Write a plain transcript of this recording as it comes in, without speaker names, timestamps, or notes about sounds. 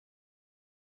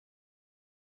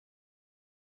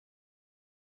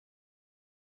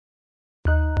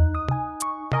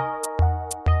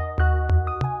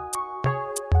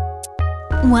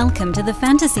Welcome to the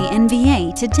Fantasy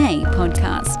NBA Today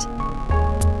podcast.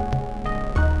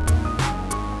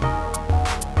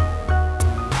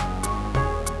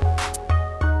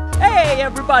 Hey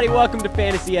everybody, welcome to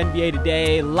Fantasy NBA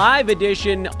Today, live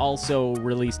edition, also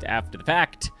released after the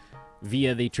fact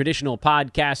via the traditional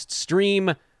podcast stream.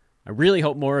 I really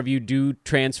hope more of you do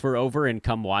transfer over and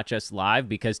come watch us live,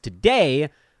 because today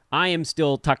I am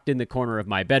still tucked in the corner of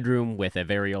my bedroom with a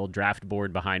very old draft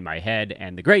board behind my head,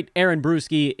 and the great Aaron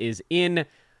Bruski is in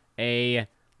a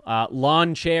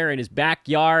lawn chair in his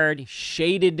backyard,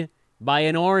 shaded by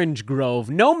an orange grove.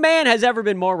 No man has ever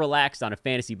been more relaxed on a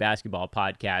fantasy basketball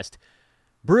podcast.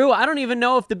 Brew, I don't even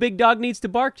know if the big dog needs to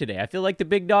bark today. I feel like the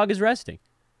big dog is resting.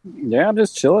 Yeah, I'm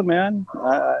just chilling, man.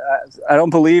 I don't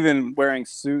believe in wearing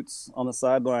suits on the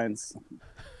sidelines.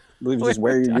 I believe you just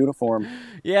wear your uniform.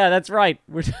 Yeah, that's right.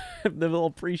 We're the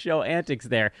little pre-show antics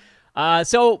there.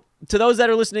 So to those that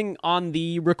are listening on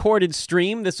the recorded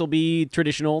stream, this will be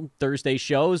traditional Thursday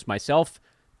shows. Myself,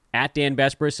 at Dan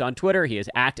Besbris on Twitter. He is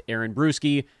at Aaron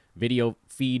Bruski. Video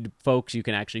feed, folks, you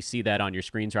can actually see that on your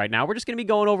screens right now. We're just going to be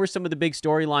going over some of the big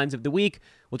storylines of the week.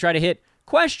 We'll try to hit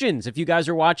questions. If you guys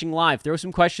are watching live, throw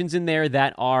some questions in there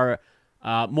that are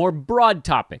more broad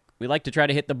topic. We like to try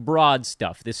to hit the broad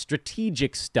stuff, the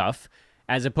strategic stuff,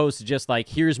 as opposed to just like,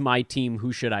 here's my team,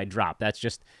 who should I drop? That's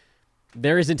just,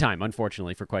 there isn't time,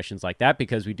 unfortunately, for questions like that,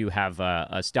 because we do have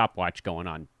a stopwatch going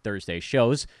on Thursday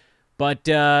shows. But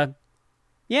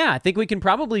yeah, I think we can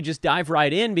probably just dive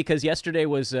right in, because yesterday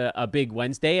was a big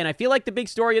Wednesday, and I feel like the big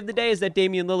story of the day is that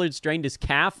Damian Lillard strained his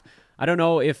calf. I don't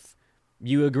know if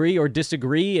you agree or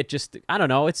disagree. It just, I don't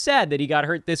know. It's sad that he got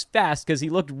hurt this fast, because he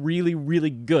looked really,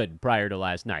 really good prior to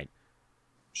last night.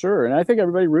 Sure, and I think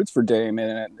everybody roots for Dame.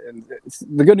 And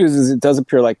the good news is it does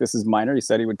appear like this is minor. He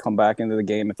said he would come back into the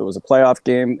game if it was a playoff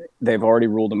game. They've already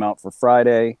ruled him out for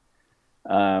Friday.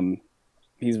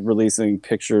 He's releasing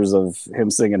pictures of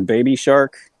him singing Baby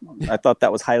Shark. I thought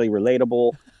that was highly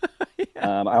relatable.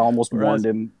 Yeah. I almost warned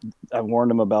him. I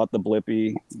warned him about the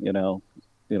Blippi, you know,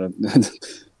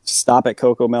 stop at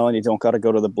Coco Melon. You don't got to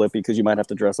go to the Blippi, because you might have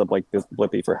to dress up like this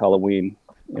Blippi for Halloween.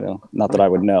 You know, not that I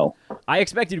would know. I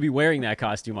expect you to be wearing that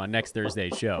costume on next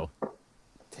Thursday's show.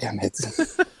 Damn it.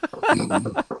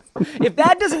 If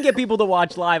that doesn't get people to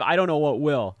watch live, I don't know what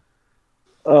will.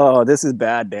 Oh, this is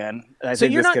bad, Dan. I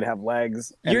think this not, could have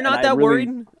legs. You're not that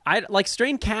worried? Like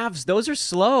strained calves, those are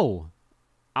slow.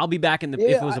 I'll be back in the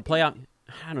if it was a playoff.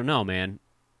 I don't know, man.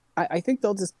 I think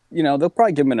they'll just, they'll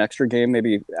probably give him an extra game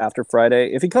maybe after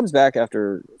Friday. If he comes back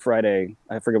after Friday,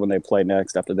 I forget when they play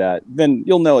next after that, then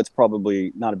you'll know it's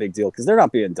probably not a big deal, because they're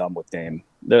not being dumb with Dame.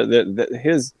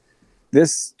 This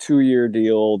 2-year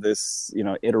deal, this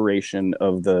iteration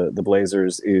of the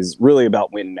Blazers is really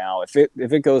about win now. If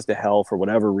it goes to hell for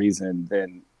whatever reason,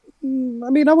 then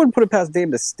I wouldn't put it past Dame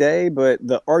to stay, but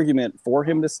the argument for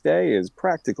him to stay is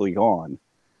practically gone.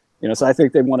 So I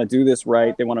think they want to do this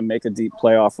right. They want to make a deep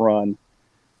playoff run.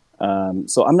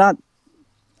 So I'm not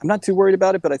too worried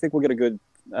about it, but I think we'll get a good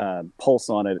pulse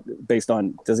on it based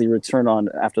on, does he return on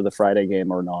after the Friday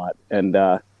game or not? And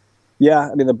the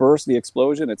burst, the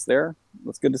explosion, it's there.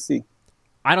 It's good to see.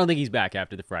 I don't think he's back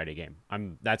after the Friday game.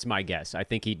 That's my guess. I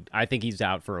think he's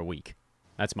out for a week.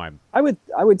 That's my. I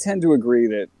would tend to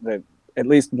agree that at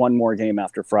least one more game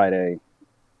after Friday,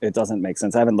 it doesn't make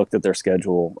sense. I haven't looked at their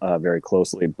schedule very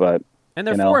closely, but and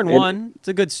they're 4-1. It's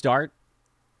a good start.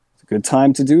 It's a good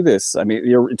time to do this.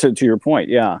 To your point,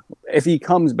 yeah. If he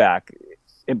comes back,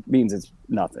 it means it's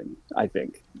nothing, I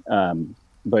think.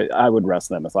 But I would rest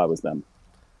them if I was them.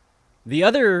 The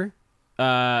other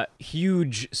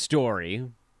huge story,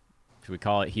 should we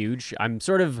call it huge? I'm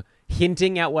sort of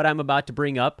hinting at what I'm about to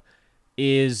bring up,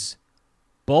 is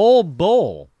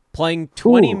Bol playing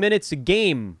 20 minutes a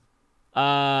game.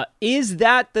 Is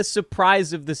that the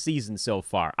surprise of the season so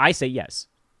far? I say yes.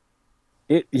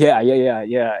 Yeah.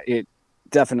 It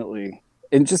definitely.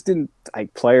 And just in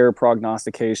player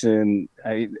prognostication,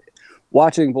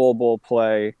 watching Bol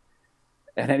play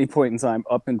at any point in time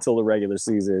up until the regular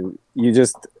season,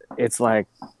 it's like,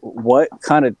 what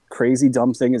kind of crazy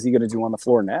dumb thing is he going to do on the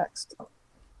floor next?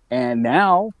 And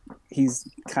now he's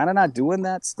kind of not doing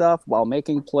that stuff while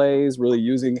making plays, really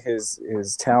using his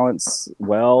talents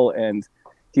well, and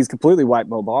he's completely wiped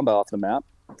Mo Bamba off the map.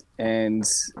 And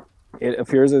it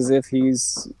appears as if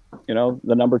he's, the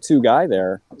number 2 guy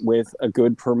there with a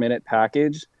good per minute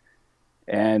package.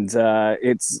 And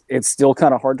it's still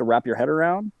kind of hard to wrap your head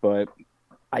around, but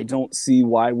I don't see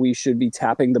why we should be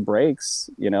tapping the brakes.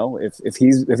 If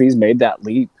he's made that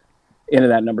leap into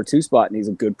that number 2 spot and he's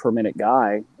a good per minute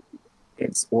guy,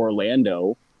 it's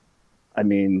Orlando.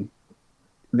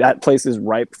 That place is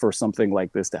ripe for something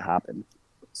like this to happen.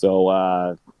 So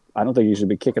I don't think he should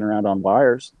be kicking around on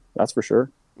wires. That's for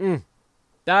sure.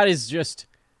 That is just,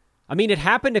 I mean, it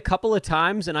happened a couple of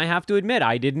times, and I have to admit,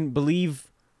 I didn't believe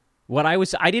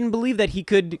I didn't believe that he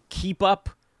could keep up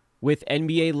with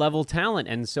NBA level talent,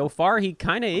 and so far he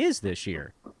kind of is this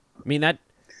year. I mean, that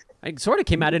sort of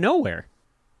came out of nowhere.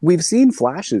 We've seen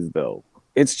flashes, though.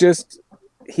 It's just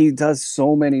he does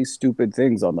so many stupid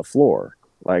things on the floor.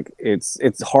 Like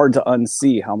it's hard to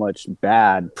unsee how much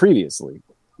bad previously,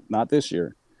 not this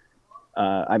year.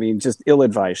 I mean, just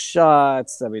ill-advised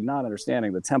shots. I mean, not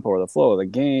understanding the tempo or the flow of the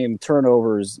game,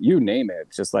 turnovers, you name it.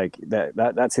 Just like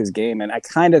that's his game. And I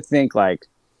kind of think like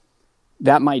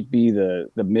that might be the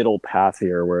middle path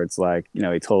here, where it's like, he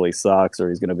totally sucks, or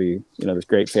he's going to be, this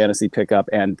great fantasy pickup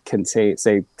and can say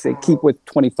keep with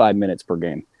 25 minutes per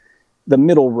game. The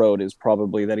middle road is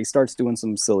probably that he starts doing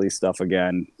some silly stuff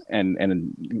again and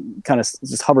kind of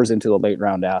just hovers into a late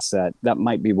round asset. That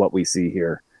might be what we see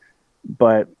here.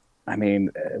 But I mean,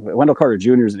 Wendell Carter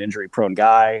Jr. is an injury-prone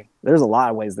guy. There's a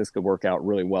lot of ways this could work out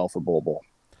really well for Bol Bol.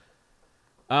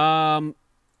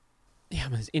 Yeah,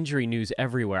 there's injury news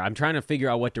everywhere. I'm trying to figure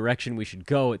out what direction we should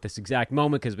go at this exact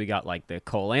moment, because we got like the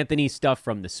Cole Anthony stuff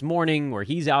from this morning where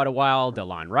he's out a while.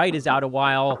 DeLon Wright is out a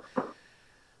while.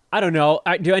 I don't know.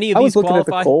 Do any of these qualify? At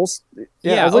the Cole,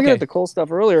 I was looking at the Cole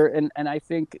stuff earlier, and I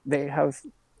think they have.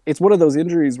 It's one of those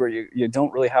injuries where you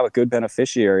don't really have a good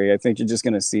beneficiary. I think you're just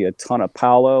going to see a ton of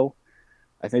Paolo.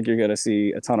 I think you're going to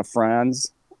see a ton of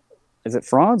Franz. Is it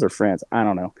Franz or France? I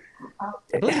don't know.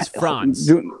 I believe it's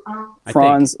Franz.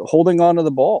 Franz holding on to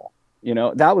the ball.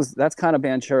 That's kind of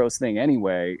Banchero's thing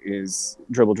anyway, is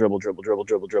dribble.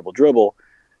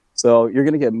 So you're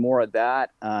going to get more of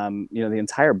that. The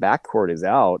entire backcourt is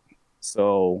out.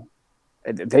 So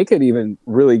they could even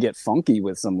really get funky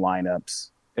with some lineups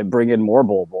and bring in more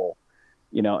Bol Bol,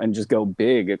 and just go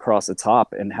big across the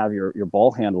top and have your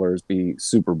ball handlers be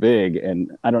super big.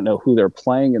 And I don't know who they're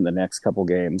playing in the next couple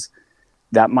games.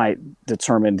 That might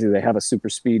determine, do they have a super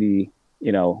speedy,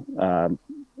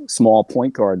 small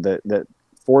point guard that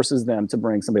forces them to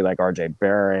bring somebody like RJ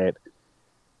Barrett.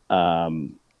 I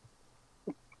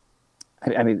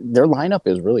mean, their lineup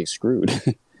is really screwed.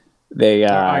 They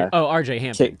RJ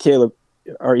Hampton, Caleb,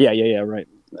 or right,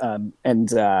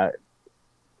 and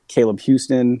Caleb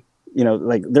Houston.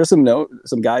 There's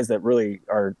some guys that really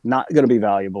are not going to be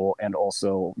valuable and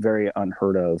also very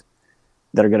unheard of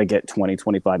that are going to get 20,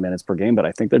 25 minutes per game. But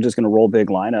I think they're just going to roll big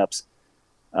lineups.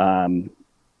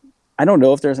 I don't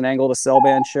know if there's an angle to sell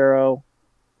Banchero.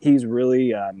 He's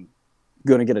really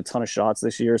going to get a ton of shots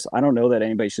this year, so I don't know that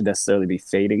anybody should necessarily be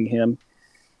fading him.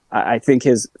 I think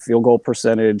his field goal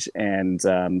percentage and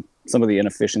some of the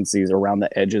inefficiencies around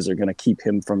the edges are going to keep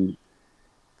him from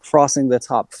crossing the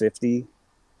top 50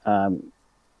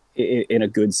 in a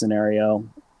good scenario.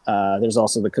 There's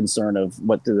also the concern of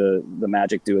what do the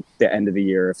Magic do at the end of the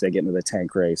year if they get into the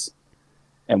tank race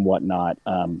and whatnot.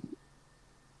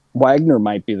 Wagner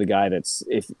might be the guy that's,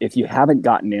 if you haven't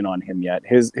gotten in on him yet,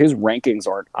 his rankings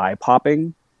aren't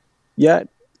eye-popping yet,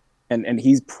 and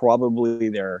he's probably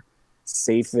their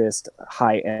safest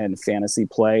high-end fantasy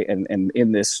play. And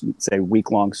in this, say,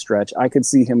 week-long stretch, I could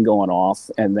see him going off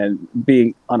and then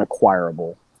being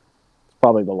unacquirable.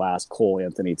 Probably the last Cole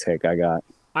Anthony take I got.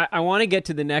 I want to get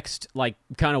to the next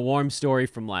kind of warm story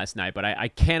from last night, but I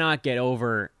cannot get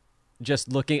over just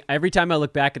looking every time I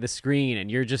look back at the screen and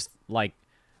you're just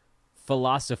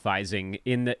philosophizing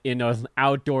in an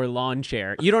outdoor lawn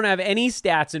chair. You don't have any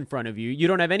stats in front of you. You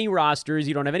don't have any rosters.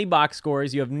 You don't have any box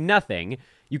scores. You have nothing.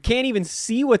 You can't even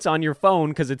see what's on your phone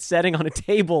because it's setting on a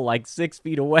table 6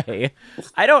 feet away.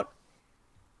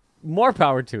 More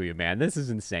power to you, man. This is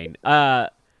insane.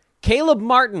 Caleb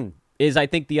Martin is, I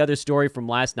think, the other story from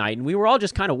last night, and we were all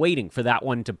just kind of waiting for that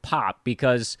one to pop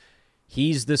because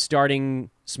he's the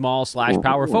starting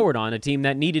small/power forward on a team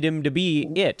that needed him to be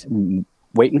it.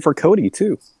 Waiting for Cody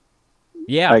too.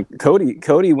 Yeah,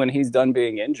 Cody, when he's done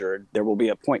being injured, there will be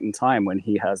a point in time when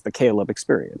he has the Caleb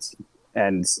experience,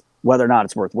 and whether or not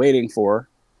it's worth waiting for,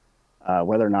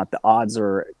 whether or not the odds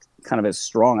are kind of as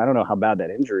strong. I don't know how bad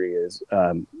that injury is,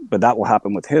 but that will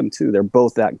happen with him too. They're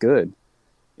both that good.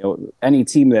 Any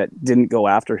team that didn't go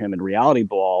after him in reality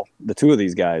ball, the two of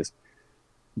these guys,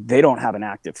 they don't have an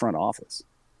active front office.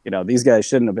 These guys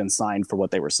shouldn't have been signed for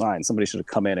what they were signed. Somebody should have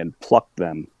come in and plucked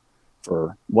them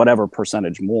for whatever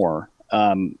percentage more.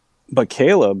 But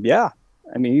Caleb,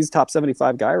 he's top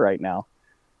 75 guy right now.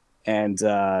 And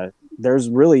there's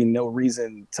really no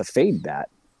reason to fade that.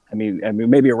 I mean,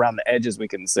 maybe around the edges we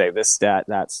can say this stat,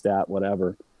 that stat,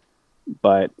 whatever.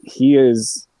 But he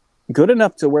is good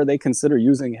enough to where they consider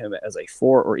using him as a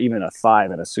 4 or even a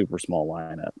 5 in a super small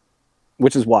lineup.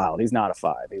 which is wild. He's not a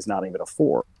 5. He's not even a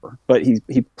 4. But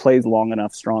he plays long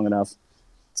enough, strong enough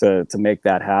to make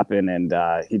that happen, and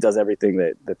he does everything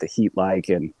that the Heat like,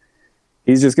 and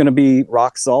he's just going to be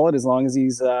rock solid as long as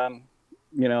he's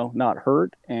not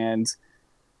hurt, and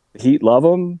the Heat love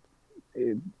him.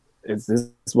 This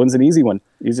one's an easy one.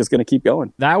 He's just going to keep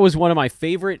going. That was one of my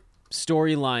favorite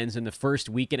storylines in the first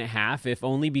week and a half, if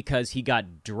only because he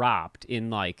got dropped in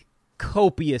like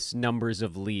copious numbers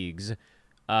of leagues,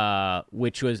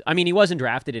 which was, I mean, he wasn't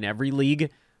drafted in every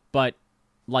league, but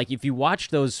like if you watch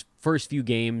those first few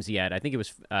games he had, I think it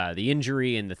was the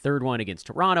injury in the third one against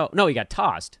Toronto. No, he got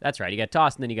tossed. That's right. He got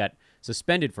tossed and then he got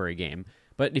suspended for a game.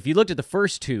 But if you looked at the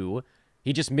first two,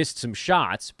 he just missed some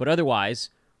shots, but otherwise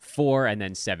 4 and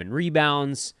then 7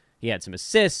 rebounds. He had some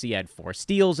assists. He had 4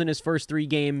 steals in his first 3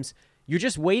 games. You're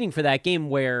just waiting for that game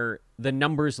where the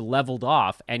numbers leveled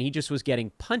off and he just was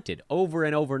getting punted over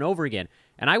and over and over again.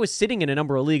 And I was sitting in a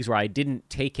number of leagues where I didn't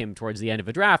take him towards the end of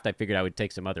a draft. I figured I would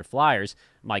take some other flyers.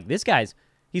 I'm like, this guy's,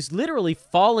 he's literally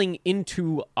falling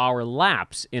into our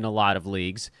laps in a lot of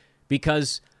leagues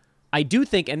because I do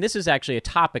think, and this is actually a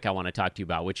topic I want to talk to you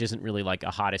about, which isn't really like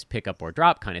a hottest pickup or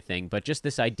drop kind of thing, but just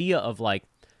this idea of like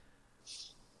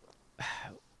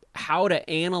how to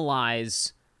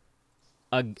analyze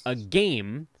a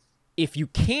game if you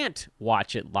can't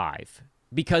watch it live,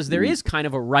 because there is kind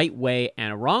of a right way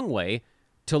and a wrong way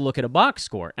to look at a box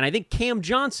score. And I think Cam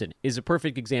Johnson is a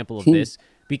perfect example of this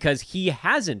because he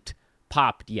hasn't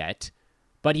popped yet,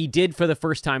 but he did for the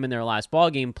first time in their last ball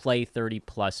game play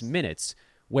 30-plus minutes,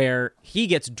 where he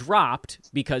gets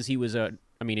dropped because he was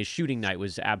his shooting night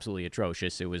was absolutely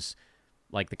atrocious. It was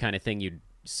like the kind of thing you'd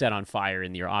set on fire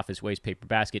in your office waste paper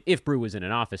basket if Brew was in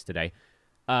an office today.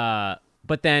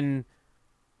 But then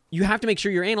you have to make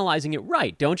sure you're analyzing it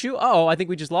right, don't you? Oh, I think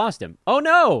we just lost him. Oh,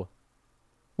 no.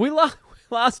 We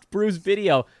lost Brew's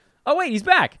video. Oh, wait, he's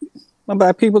back. I'm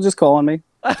back. People just calling me.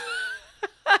 I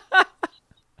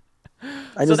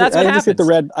just hit the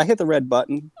red. I hit the red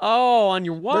button. Oh, on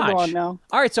your watch. They're gone now.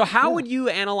 All right, so how would you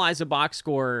analyze a box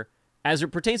score as it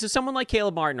pertains to someone like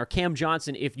Caleb Martin or Cam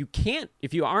Johnson if you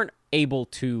aren't able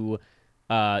to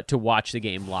watch the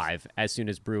game live as soon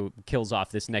as Brew kills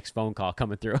off this next phone call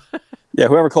coming through? Yeah,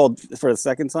 whoever called for the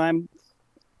second time,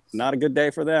 not a good day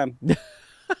for them.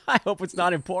 I hope it's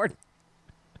not important.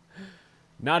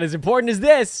 Not as important as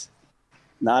this.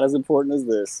 Not as important as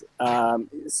this.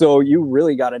 So you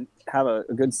really got to have a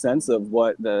good sense of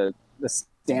what the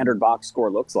standard box score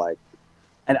looks like.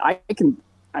 And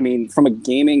from a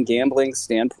gambling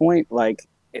standpoint, like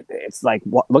it's like,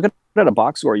 look at a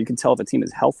box score. You can tell if a team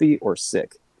is healthy or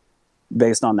sick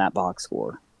based on that box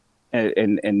score.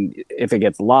 And if it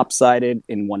gets lopsided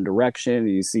in one direction,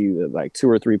 you see like 2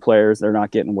 or 3 players, they're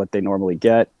not getting what they normally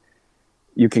get.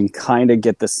 You can kind of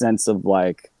get the sense of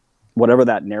like whatever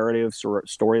that narrative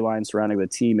storyline surrounding the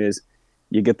team is,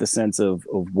 you get the sense of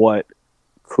what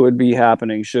could be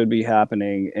happening, should be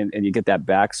happening, and you get that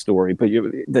backstory. But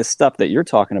the stuff that you're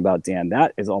talking about, Dan,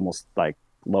 that is almost like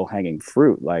low-hanging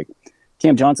fruit. Like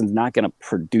Cam Johnson's not going to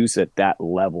produce at that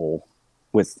level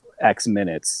with X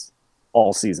minutes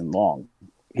all season long.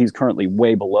 He's currently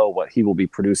way below what he will be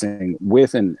producing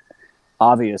with an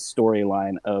obvious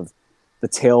storyline of the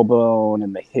tailbone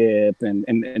and the hip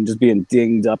and just being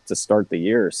dinged up to start the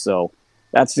year. So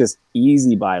that's just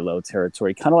easy buy low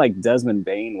territory, kind of like Desmond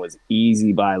Bane was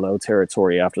easy buy low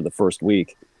territory after the first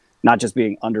week, not just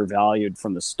being undervalued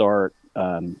from the start,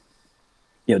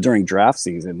 during draft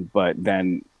season, but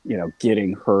then,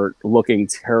 getting hurt, looking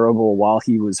terrible while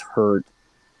he was hurt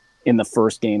in the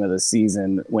first game of the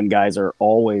season when guys are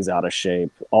always out of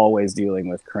shape, always dealing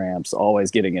with cramps,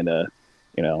 always getting into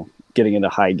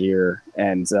high gear.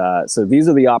 And so these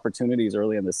are the opportunities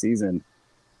early in the season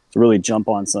to really jump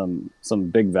on some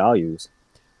big values.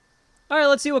 All right,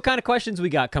 let's see what kind of questions we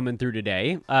got coming through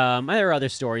today. There are other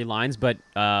storylines, but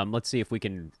let's see if we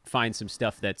can find some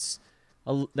stuff that's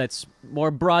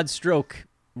more broad stroke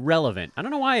relevant. I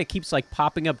don't know why it keeps like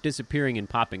popping up, disappearing, and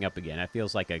popping up again. It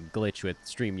feels like a glitch with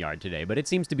StreamYard today, but it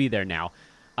seems to be there now.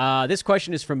 This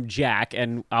question is from Jack,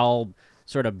 and I'll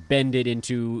sort of bend it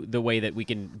into the way that we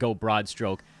can go broad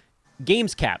stroke.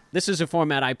 Games cap. This is a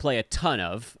format I play a ton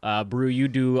of. Brew, you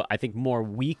do, I think, more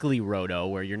weekly roto,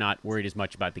 where you're not worried as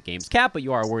much about the games cap, but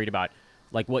you are worried about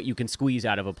like what you can squeeze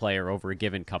out of a player over a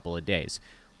given couple of days.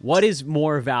 What is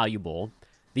more valuable,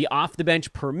 the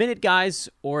off-the-bench per-minute guys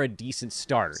or a decent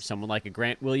starter? Someone like a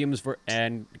Grant Williams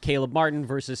and Caleb Martin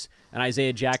versus an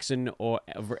Isaiah Jackson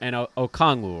and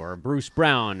Okongwu, or Bruce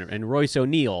Brown and Royce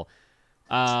O'Neal.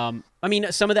 Some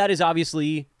of that is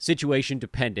obviously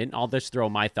situation-dependent. I'll just throw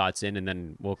my thoughts in, and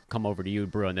then we'll come over to you,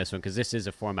 Brew, on this one, because this is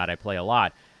a format I play a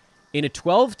lot. In a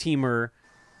 12-teamer,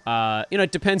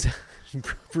 it depends.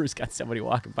 Bruce got somebody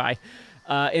walking by.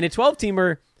 In a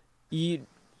 12-teamer,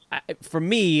 for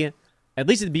me, at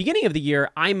least at the beginning of the year,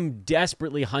 I'm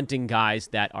desperately hunting guys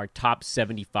that are top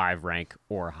 75 rank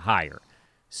or higher.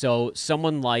 So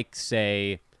someone like,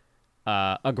 say,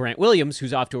 a Grant Williams,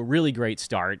 who's off to a really great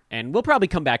start, and will probably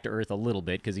come back to earth a little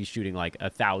bit because he's shooting like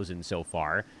 1,000 so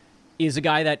far, is a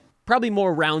guy that probably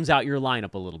more rounds out your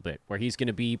lineup a little bit, where he's going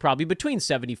to be probably between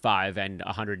 75 and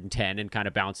 110 and kind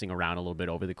of bouncing around a little bit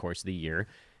over the course of the year.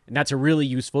 And that's a really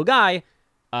useful guy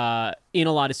in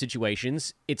a lot of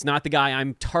situations. It's not the guy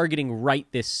I'm targeting right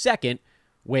this second,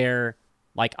 where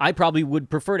like I probably would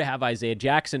prefer to have Isaiah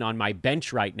Jackson on my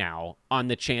bench right now on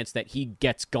the chance that he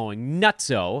gets going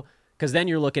nutso, because then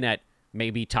you're looking at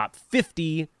maybe top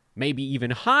 50, maybe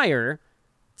even higher.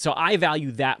 So I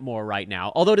value that more right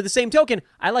now. Although to the same token,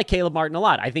 I like Caleb Martin a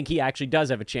lot. I think he actually does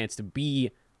have a chance to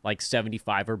be like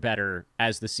 75 or better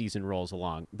as the season rolls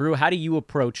along. Brew, how do you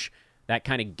approach that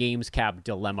kind of games cap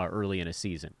dilemma early in a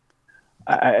season?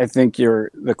 I think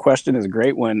the question is a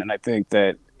great one, and I think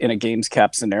that in a games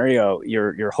cap scenario,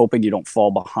 you're hoping you don't fall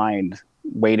behind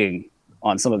waiting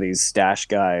on some of these stash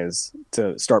guys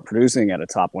to start producing at a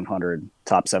top 100,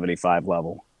 top 75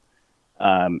 level.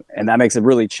 And that makes it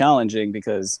really challenging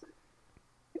because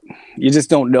you just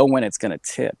don't know when it's going to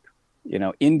tip.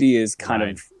 Indy is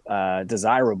kind of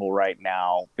desirable right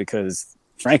now because,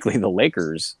 frankly, the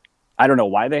Lakers, I don't know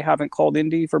why they haven't called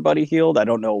Indy for Buddy Hield. I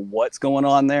don't know what's going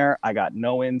on there. I got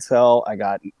no intel. I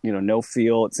got, no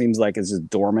feel. It seems like it's just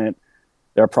dormant.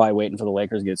 They're probably waiting for the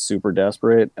Lakers to get super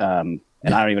desperate.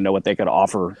 And I don't even know what they could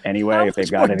offer anyway if they've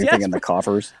got anything in the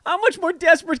coffers. How much more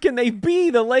desperate can they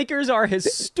be? The Lakers are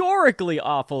historically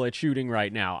awful at shooting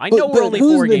right now. I know we're only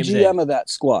 4 games in. Who's the GM of that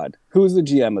squad? Who's the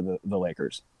GM of the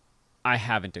Lakers? I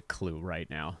haven't a clue right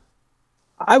now.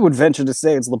 I would venture to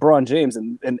say it's LeBron James,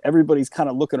 and everybody's kind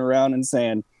of looking around and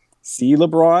saying, see,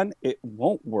 LeBron, it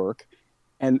won't work.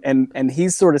 And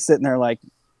he's sort of sitting there like,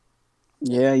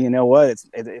 yeah, you know what?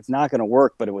 It's not going to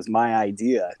work, but it was my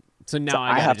idea. So now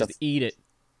I have to eat it.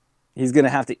 He's going to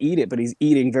have to eat it, but he's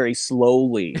eating very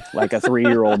slowly, like a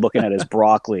 3-year-old looking at his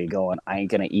broccoli going, I ain't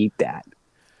going to eat that.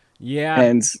 Yeah.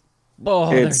 And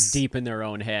they're deep in their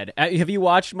own head. Have you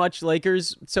watched much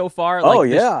Lakers so far?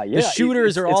 Yeah. The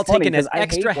shooters are all taking an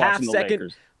extra half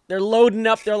second. They're loading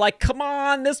up. They're like, come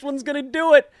on, this one's going to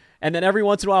do it. And then every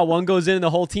once in a while, one goes in and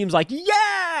the whole team's like,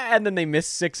 yeah! And then they miss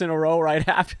 6 in a row right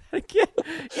after that again.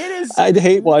 It is I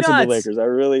hate watching nuts. the Lakers. I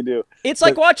really do. It's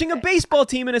like watching a baseball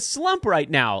team in a slump right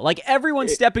now. Like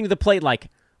everyone's stepping to the plate like,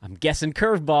 I'm guessing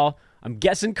curveball, and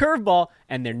they're never going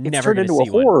to see one. It's turned into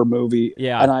a horror movie,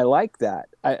 yeah. And I like that.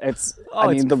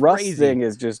 The Russ thing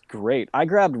is just great. I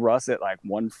grabbed Russ at like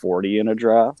 140 in a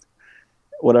draft,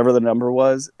 whatever the number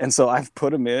was, and so I've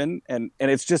put him in, and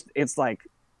it's like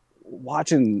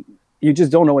watching. You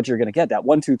just don't know what you're going to get. That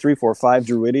 1, 2, 3, 4, 5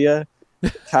 Druidia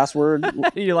password.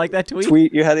 You like that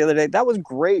tweet you had the other day? That was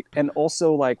great, and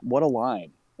also like what a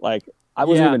line! Like I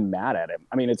wasn't even mad at him.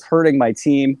 I mean, it's hurting my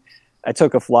team. I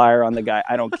took a flyer on the guy.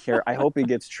 I don't care. I hope he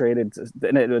gets traded.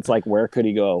 It's like, where could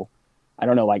he go? I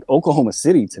don't know, like Oklahoma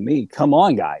City to me. Come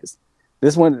on, guys.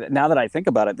 This one, now that I think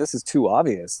about it, this is too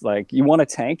obvious. Like, you want to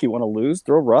tank, you want to lose,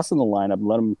 throw Russ in the lineup,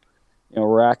 let him,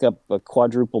 rack up a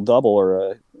quadruple double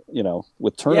or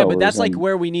with turnovers. Yeah, but that's like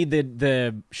where we need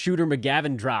the Shooter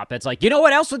McGavin drop. That's like, you know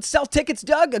what else would sell tickets,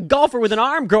 Doug? A golfer with an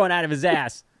arm growing out of his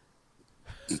ass.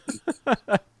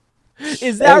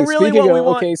 Is that really what we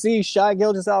want? OKC, Shai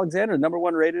Gilgeous-Alexander, number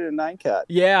 1 rated in 9-cat.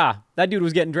 Yeah, that dude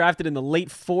was getting drafted in the late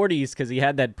 40s because he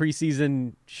had that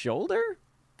preseason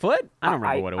foot? I don't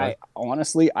remember what it was.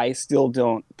 Honestly, I still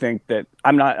don't think that –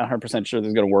 I'm not 100% sure this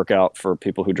is going to work out for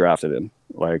people who drafted him.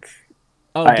 Like,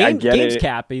 games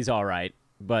cap, he's all right,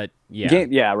 but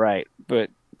yeah. Right. But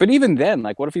even then,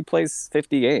 like, what if he plays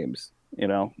 50 games?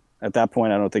 At that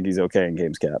point, I don't think he's okay in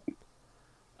games cap.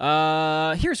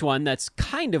 Here's one that's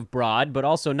kind of broad, but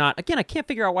also not. Again, I can't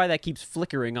figure out why that keeps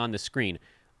flickering on the screen.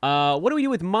 What do we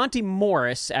do with Monty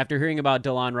Morris after hearing about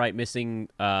DeLon Wright missing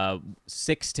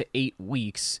 6 to 8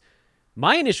 weeks?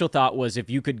 My initial thought was if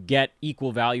you could get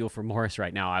equal value for Morris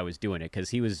right now, I was doing it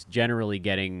because he was generally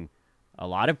getting a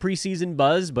lot of preseason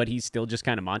buzz, but he's still just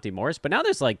kind of Monty Morris. But now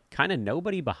there's like kind of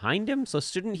nobody behind him, so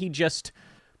shouldn't he just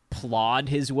plod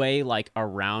his way like a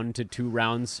round to 2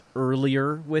 rounds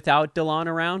earlier without DeLon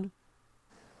around?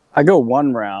 I go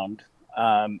 1 round.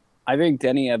 I think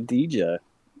Denny Avdija,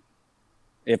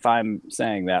 if I'm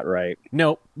saying that right.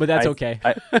 No, but that's okay.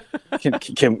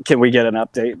 Can we get an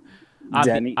update?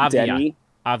 Denny Avdija.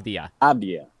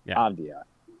 Yeah. Avdija.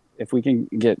 If we can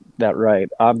get that right,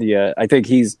 Avdija, I think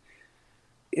he's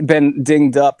been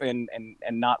dinged up and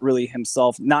not really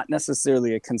himself, not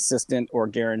necessarily a consistent or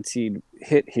guaranteed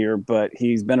hit here, but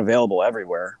he's been available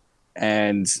everywhere.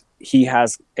 And he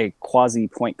has a quasi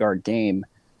point guard game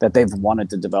that they've wanted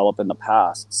to develop in the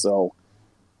past. So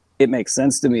it makes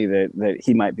sense to me that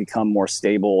he might become more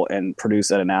stable and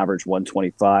produce at an average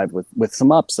 125 with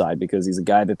some upside, because he's a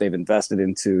guy that they've invested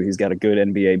into. He's got a good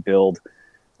NBA build.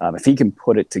 If he can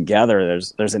put it together,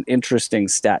 there's an interesting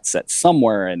stat set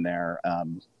somewhere in there.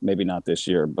 Maybe not this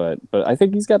year, but I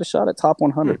think he's got a shot at top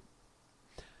 100.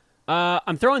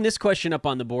 I'm throwing this question up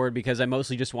on the board because I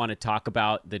mostly just want to talk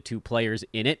about the two players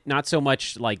in it. Not so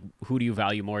much like who do you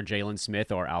value more, Jalen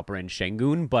Smith or Alperen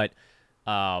Şengün, but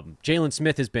Jalen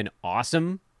Smith has been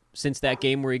awesome since that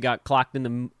game where he got clocked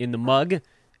in the mug,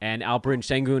 and Alperen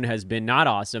Şengün has been not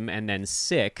awesome and then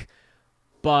sick.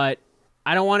 But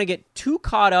I don't want to get too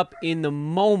caught up in the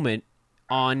moment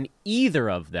on either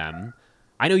of them.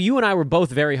 I know you and I were both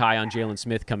very high on Jalen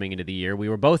Smith coming into the year. We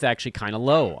were both actually kind of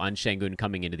low on Şengün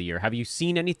coming into the year. Have you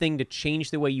seen anything to change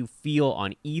the way you feel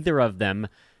on either of them?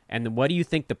 And what do you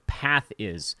think the path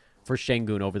is for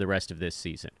Şengün over the rest of this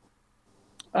season?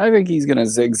 I think he's going to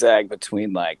zigzag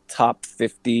between like top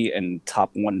 50 and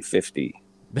top 150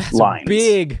 That's lines.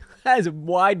 Big. That is a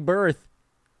wide berth.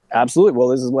 Absolutely. Well,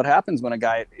 this is what happens when a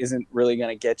guy isn't really going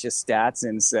to get you stats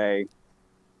in, say,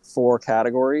 4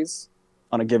 categories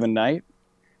on a given night.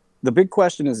 The big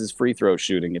question is his free throw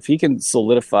shooting. If he can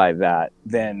solidify that,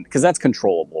 then, because that's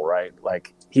controllable, right?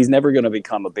 Like, he's never going to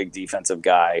become a big defensive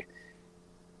guy.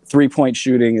 3-point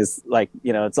shooting is like,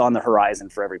 it's on the horizon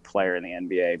for every player in the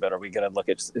NBA. But are we going to look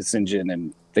at Sinjin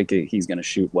and think he's going to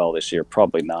shoot well this year?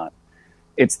 Probably not.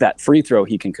 It's that free throw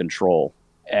he can control.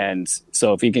 And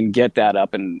so if he can get that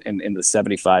up in the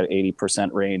 75,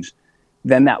 80% range,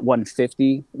 then that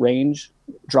 150 range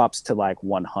drops to like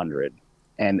 100.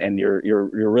 And you're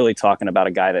really talking about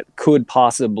a guy that could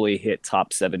possibly hit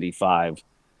top 75,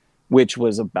 which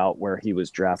was about where he was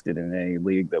drafted in a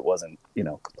league that wasn't,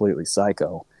 completely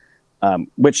psycho.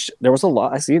 Which there was a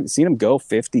lot. I seen him go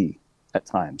 50 at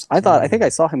times. I think I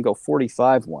saw him go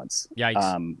 45 once.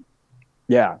 Yikes.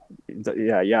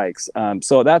 Yikes.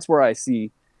 So that's where I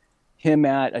see him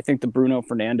at. I think the Bruno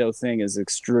Fernando thing is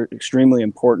extremely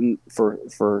important for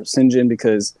Sinjin,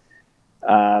 because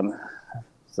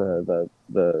the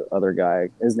other guy,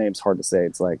 his name's hard to say.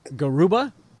 It's like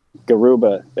Garuba.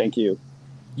 Thank you.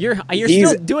 You're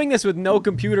still doing this with no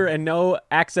computer and no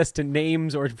access to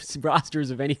names or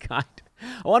rosters of any kind.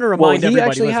 I want to remind everybody. He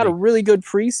actually had a really good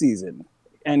preseason,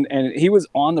 and he was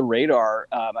on the radar.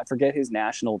 I forget his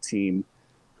national team,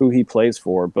 who he plays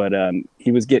for, but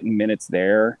he was getting minutes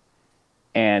there.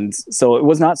 And so it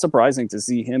was not surprising to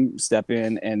see him step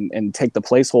in and take the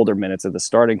placeholder minutes at the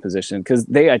starting position, because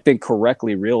they, I think,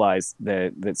 correctly realized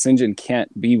that Sinjin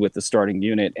can't be with the starting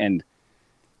unit and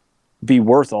be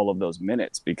worth all of those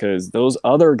minutes, because those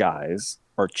other guys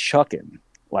are chucking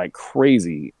like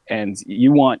crazy. And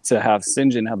you want to have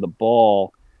Sinjin have the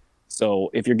ball. So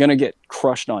if you're going to get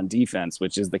crushed on defense,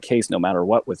 which is the case no matter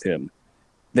what with him,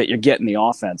 that you're getting the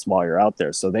offense while you're out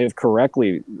there. So they've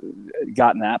correctly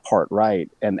gotten that part right.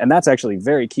 And that's actually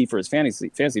very key for his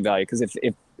fantasy value, because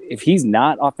if he's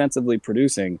not offensively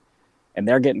producing and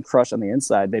they're getting crushed on the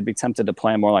inside, they'd be tempted to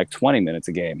play him more like 20 minutes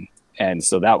a game. And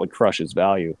so that would crush his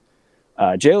value.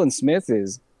 Jalen Smith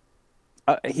is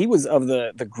he was of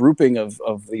the grouping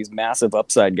of these massive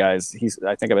upside guys.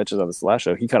 I think I mentioned on this last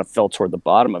show, he kind of fell toward the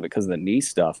bottom of it because of the knee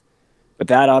stuff. But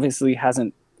that obviously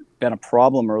hasn't been a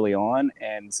problem early on,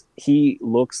 and he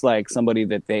looks like somebody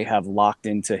that they have locked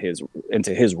into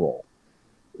his role,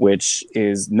 which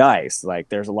is nice. Like,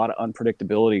 there's a lot of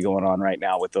unpredictability going on right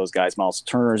now with those guys. Miles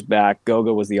Turner's back.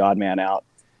 Goga was the odd man out,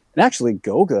 and actually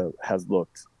Goga has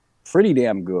looked pretty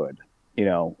damn good,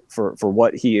 for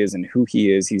what he is and who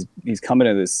he is. He's coming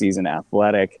into this season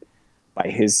athletic by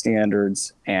his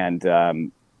standards, and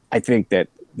I think that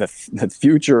the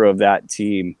future of that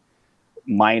team,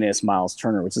 minus Miles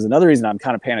Turner, which is another reason I'm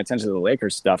kind of paying attention to the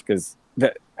Lakers stuff, because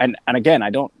and again,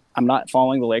 I'm not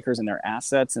following the Lakers and their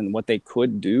assets and what they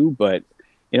could do, but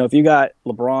if you got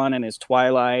LeBron in his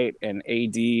twilight and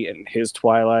AD in his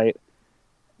twilight,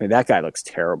 I mean, that guy looks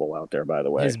terrible out there, by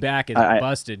the way. His back is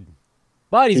busted,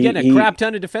 but he's getting a crap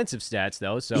ton of defensive stats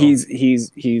though. So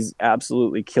he's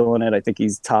absolutely killing it. I think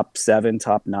he's top 7,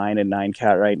 top 9 in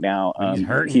 9-cat right now. He's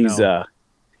hurting.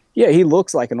 Yeah, he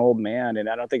looks like an old man, and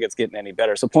I don't think it's getting any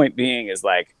better. So point being is,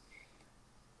 like,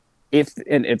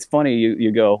 and it's funny,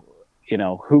 you go,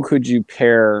 who could you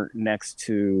pair next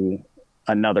to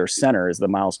another center is the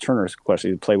Miles Turner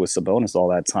question. He played with Sabonis all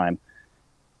that time.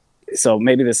 so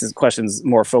maybe this is questions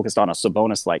more focused on a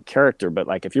Sabonis-like character, but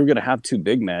like if you're going to have two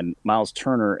big men, Miles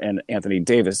Turner and Anthony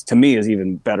Davis, to me is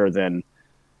even better than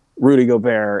Rudy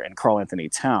Gobert and Karl Anthony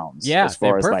Towns. Yeah, as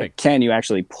far as perfect. like, can you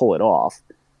actually pull it off?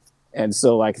 And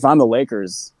so like if I'm the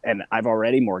Lakers and I've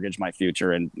already mortgaged my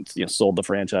future and sold the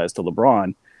franchise to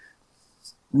LeBron,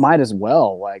 might as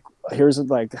well, like, here's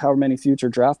like how many future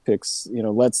draft picks,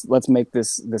 let's make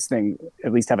this thing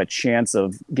at least have a chance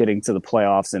of getting to the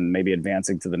playoffs and maybe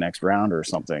advancing to the next round or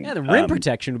something. Yeah, the rim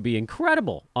protection would be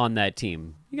incredible on that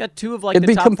team. You got two of like it'd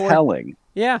the be top compelling. 4.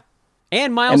 Yeah.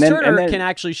 And Miles And Turner then- can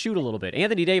actually shoot a little bit.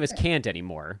 Anthony Davis can't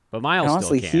anymore, but Miles And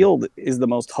honestly, still can. Hield is the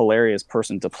most hilarious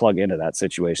person to plug into that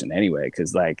situation anyway,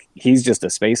 because like he's just a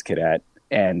space cadet,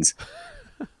 and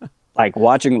like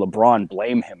watching LeBron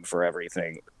blame him for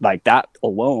everything, like that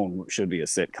alone should be a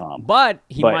sitcom. But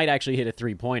he might actually hit a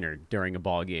 3-pointer during a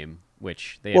ball game,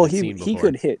 which they haven't seen before. He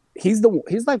could hit. He's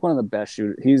like one of the best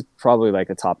shooters. He's probably like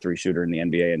a top 3 shooter in the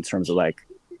NBA in terms of like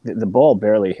the ball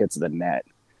barely hits the net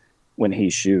when he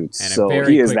shoots. And so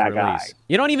he is that guy.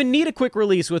 You don't even need a quick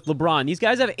release with LeBron. These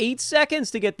guys have 8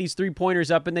 seconds to get these 3-pointers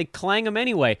up, and they clang them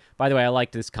anyway. By the way, I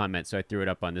liked this comment, so I threw it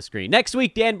up on the screen. Next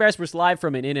week, Dan Besbris live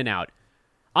from an In-N-Out.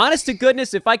 Honest to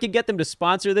goodness, if I could get them to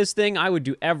sponsor this thing, I would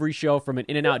do every show from an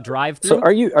In-N-Out drive-through. So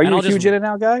are you a huge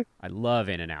In-N-Out guy? I love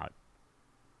In-N-Out.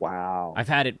 Wow. I've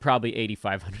had it probably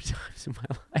 8,500 times in my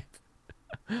life.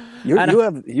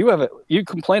 You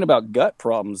complain about gut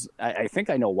problems. I think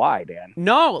I know why, Dan.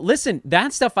 No, listen,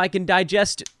 that stuff I can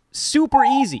digest super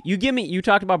easy. You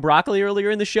talked about broccoli earlier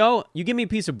in the show. You give me a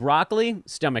piece of broccoli,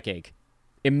 stomach ache.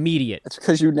 Immediate. That's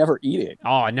because you never eat it.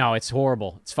 Oh, no, it's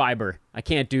horrible. It's fiber. I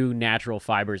can't do natural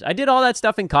fibers. I did all that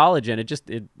stuff in college, and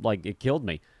it killed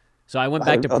me. So I went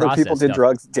back to processed Other people did stuff.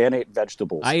 drugs. Dan ate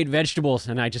vegetables. I ate vegetables,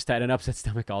 and I just had an upset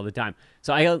stomach all the time.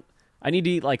 So I need to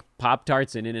eat like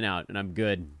Pop-Tarts and In-N-Out, and I'm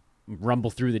good.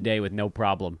 Rumble through the day with no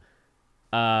problem.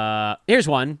 Here's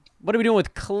one. What are we doing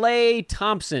with Klay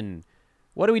Thompson?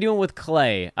 What are we doing with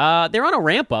Klay? They're on a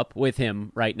ramp up with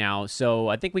him right now, so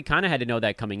I think we kind of had to know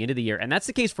that coming into the year, and that's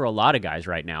the case for a lot of guys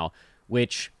right now,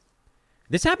 which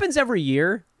this happens every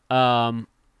year, and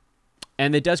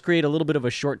it does create a little bit of a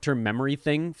short-term memory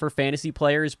thing for fantasy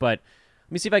players, but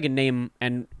let me see if I can name,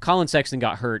 and Colin Sexton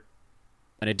got hurt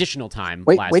an additional time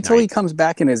last Wait till night. he comes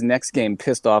back in his next game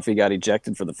pissed off he got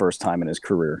ejected for the first time in his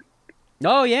career.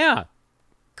 Oh, yeah.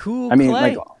 Cool I mean,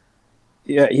 Klay.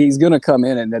 yeah, he's going to come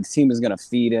in and the team is going to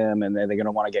feed him and they're going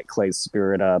to want to get Klay's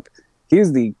spirit up.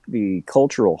 He's the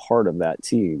cultural heart of that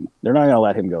team. They're not going to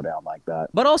let him go down like that.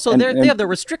 But also, they have the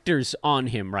restrictors on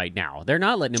him right now. They're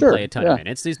not letting him play a ton of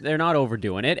minutes. They're not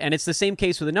overdoing it. And it's the same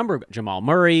case with a number of Jamal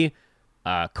Murray,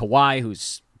 Kawhi,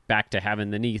 who's back to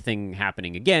having the knee thing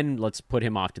happening again. Let's put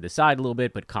him off to the side a little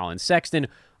bit. But Colin Sexton,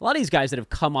 a lot of these guys that have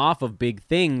come off of big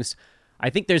things, I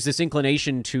think there's this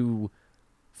inclination to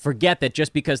forget that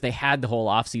just because they had the whole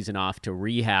offseason off to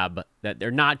rehab, that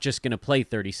they're not just going to play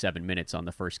 37 minutes on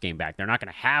the first game back. They're not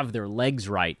going to have their legs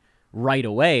right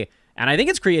away. And I think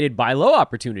it's created buy low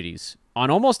opportunities on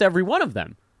almost every one of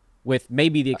them, with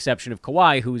maybe the exception of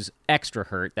Kawhi, who's extra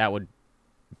hurt. That would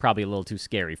probably a little too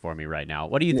scary for me right now.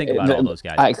 What do you think about all those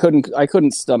guys? I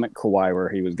couldn't stomach Kawhi where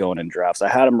he was going in drafts. I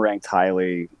had him ranked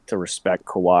highly to respect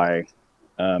Kawhi,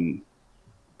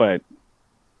 but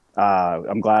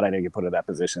I'm glad I didn't get put in that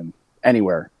position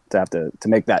anywhere to have to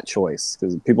make that choice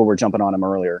because people were jumping on him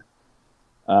earlier.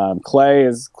 Klay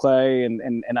is Klay,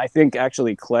 and I think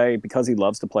actually Klay, because he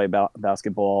loves to play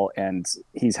basketball and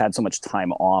he's had so much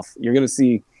time off, you're going to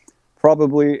see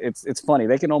probably, it's funny,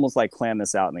 they can almost like plan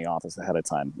this out in the office ahead of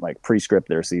time, like pre-script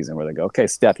their season where they go, okay,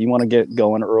 Steph, you want to get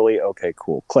going early? Okay,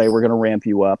 cool. Klay, we're going to ramp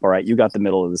you up. All right, you got the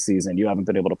middle of the season. You haven't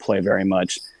been able to play very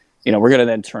much. We're going to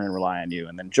then turn and rely on you.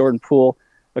 And then Jordan Poole,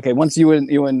 okay, once you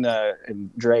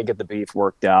and Dre get the beef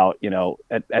worked out,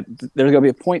 there's going to be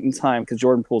a point in time because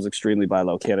Jordan Poole's extremely buy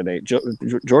low candidate.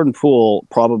 Jordan Poole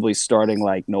probably starting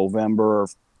like November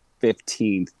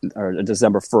 15th or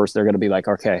December 1st, they're going to be like,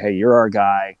 okay, hey, you're our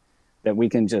guy that we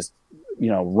can just,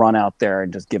 run out there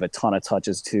and just give a ton of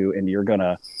touches to, and you're going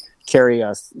to carry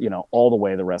us, all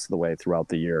the rest of the way throughout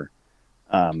the year.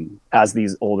 As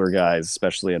these older guys,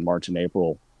 especially in March and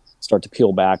April, start to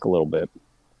peel back a little bit.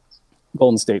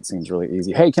 Golden State seems really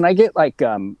easy. Hey, can I get like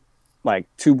 2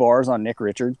 bars on Nick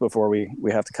Richards before we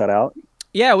have to cut out?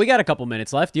 Yeah, we got a couple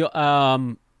minutes left.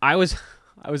 I was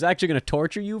actually going to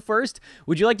torture you first.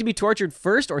 Would you like to be tortured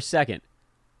first or second?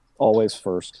 Always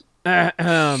first.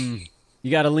 You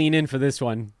got to lean in for this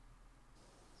one.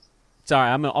 Sorry,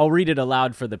 I'll read it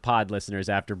aloud for the pod listeners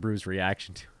after Brew's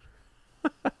reaction to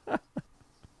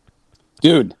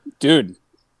it. Dude.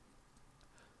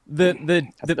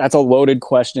 That's a loaded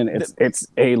question. It's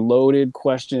a loaded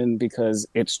question because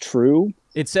it's true.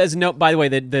 It says no. By the way,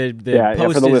 the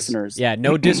post for the is, listeners. Yeah,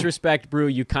 no disrespect, Brew.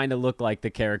 You kind of look like the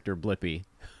character Blippi.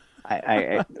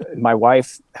 My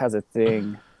wife has a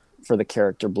thing for the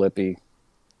character Blippi.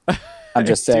 I'm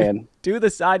just saying. Do the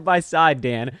side by side,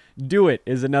 Dan. Do it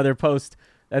is another post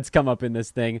that's come up in this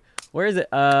thing. Where is it?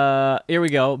 Here we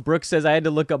go. Brooks says I had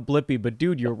to look up Blippi, but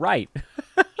dude, you're right.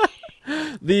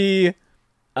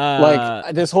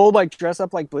 Like this whole like dress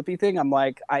up like Blippi thing. I'm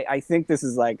like, I think this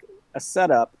is like a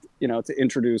setup, to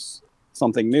introduce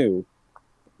something new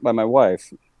by my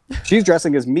wife. She's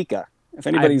dressing as Mika. If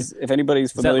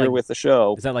anybody's familiar with the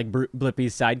show, is that like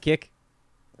Blippi's sidekick?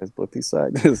 Is Blippi's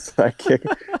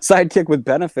sidekick with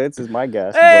benefits is my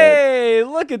guess. Hey,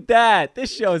 look at that!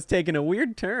 This show is taking a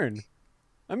weird turn.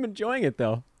 I'm enjoying it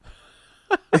though.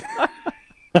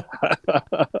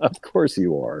 Of course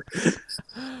you are.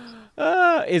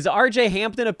 Is RJ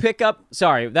Hampton a pickup?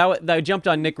 Sorry, that jumped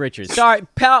on Nick Richards. Sorry,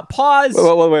 pause.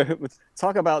 Wait.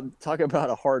 Talk about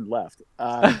a hard left.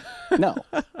 No.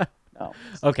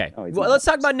 Okay. No, well, let's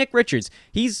talk about Nick Richards.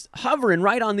 He's hovering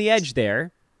right on the edge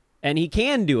there, and he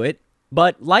can do it,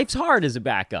 but life's hard as a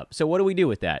backup. So what do we do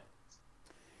with that?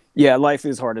 Yeah, life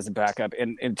is hard as a backup,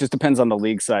 and it just depends on the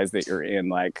league size that you're in.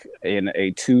 Like in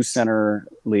a 2-center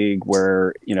league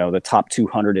where, the top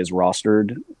 200 is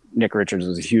rostered, Nick Richards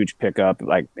was a huge pickup.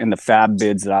 Like in the fab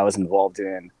bids that I was involved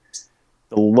in,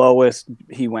 the lowest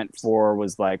he went for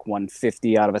was like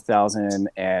 150 out of 1,000,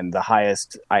 and the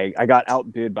highest I got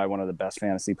outbid by one of the best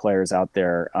fantasy players out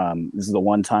there. This is the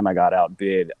one time I got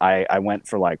outbid. I went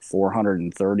for like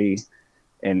 430,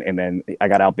 and then I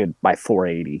got outbid by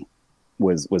 480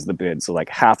 was the bid. So like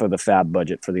half of the fab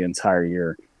budget for the entire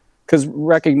year. Because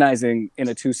recognizing in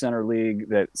a 2-center league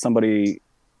that somebody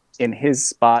in his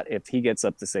spot, if he gets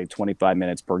up to say 25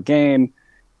 minutes per game,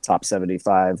 top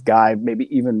 75 guy,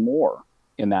 maybe even more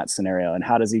in that scenario. And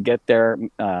how does he get there?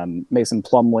 Mason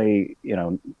Plumlee,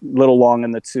 little long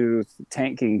in the tooth,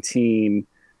 tanking team.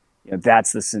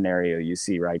 That's the scenario you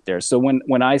see right there. So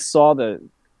when I saw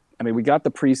we got the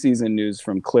preseason news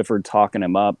from Clifford talking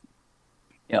him up,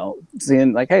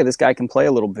 seeing like, hey, this guy can play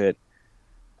a little bit.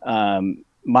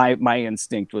 My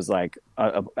instinct was like,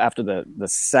 after the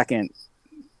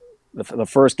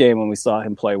first game when we saw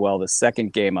him play well, the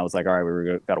second game I was like, all right,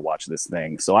 we got to watch this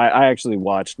thing. So I actually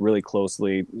watched really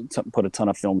closely, put a ton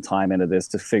of film time into this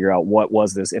to figure out what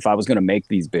was this if I was going to make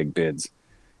these big bids,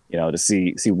 to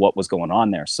see what was going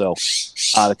on there. So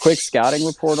the quick scouting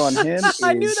report on him.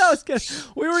 I knew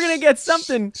that we were going to get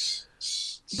something.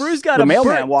 Bruce got the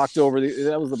mailman walked over.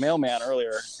 That was the mailman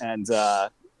earlier, and I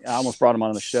almost brought him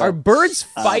on the show. Are birds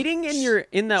fighting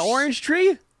in the orange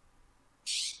tree?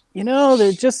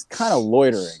 They're just kind of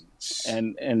loitering,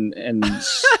 and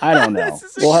I don't know.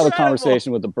 We'll have a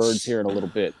conversation with the birds here in a little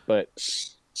bit, but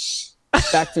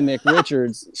back to Nick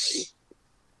Richards.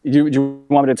 Do you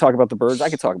want me to talk about the birds? I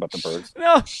could talk about the birds.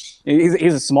 No,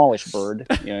 he's a smallish bird.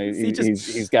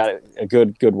 He's got a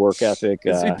good work ethic.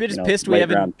 We've been just pissed we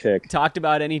haven't talked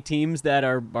about any teams that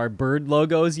are bird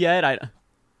logos yet.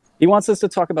 He wants us to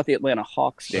talk about the Atlanta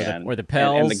Hawks, Dan, or the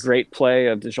Pels, and the great play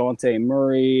of DeJounte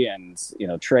Murray and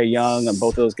Trae Young, and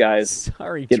both those guys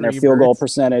getting their field goal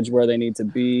percentage where they need to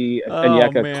be.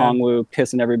 Onyeka Okongwu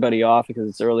pissing everybody off because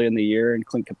it's early in the year, and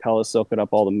Clint Capella soaking up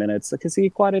all the minutes because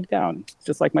he quieted down,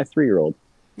 just like my 3-year-old.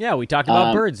 Yeah, we talked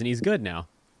about birds, and he's good now.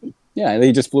 Yeah,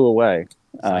 he just flew away.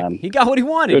 He got what he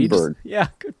wanted. Good bird.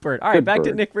 Good bird. All right, back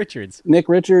to Nick Richards. Nick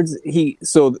Richards,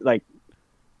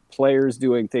 players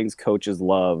doing things coaches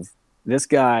love. This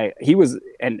guy, he was,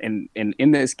 and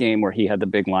in this game where he had the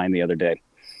big line the other day,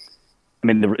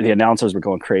 the announcers were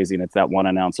going crazy, and it's that one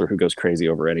announcer who goes crazy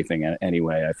over anything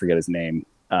anyway. I forget his name,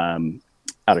 out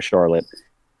of Charlotte.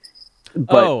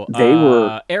 But they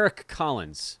were Eric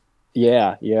Collins.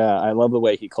 Yeah. I love the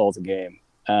way he calls a game.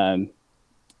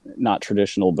 Not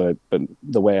traditional, but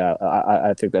the way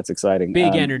I think that's exciting.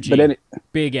 Big energy.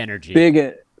 Big energy.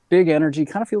 Big energy.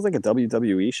 Kind of feels like a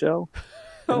WWE show.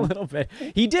 A little bit.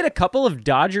 He did a couple of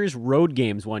Dodgers road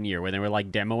games one year where they were like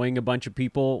demoing a bunch of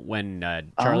people when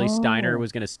Charlie Steiner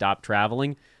was going to stop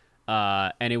traveling.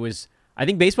 And it was, I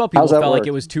think baseball people felt like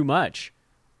it was too much.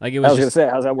 Like it was. I was going to say,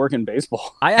 how's that work in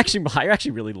baseball? I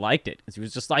actually really liked it because he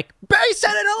was just like base hit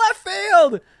into left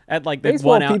field at like the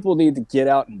baseball one out. People need to get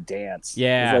out and dance.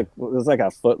 Yeah, it was like a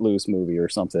Footloose movie or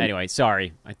something. Anyway,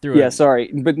 sorry, I threw it. Yeah,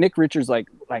 sorry, but Nick Richards, like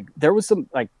there was some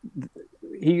like.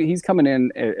 He's coming in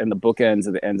the bookends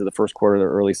at the end of the first quarter, the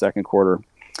early second quarter.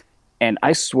 And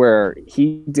I swear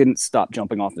he didn't stop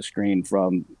jumping off the screen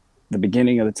from the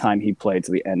beginning of the time he played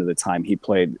to the end of the time he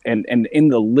played. And in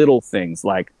the little things,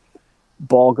 like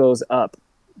ball goes up,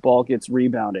 ball gets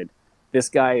rebounded. This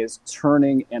guy is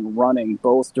turning and running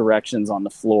both directions on the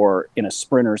floor in a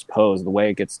sprinter's pose, the way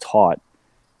it gets taught.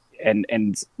 And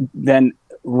then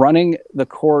running the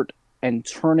court and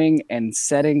turning and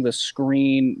setting the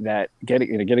screen, that getting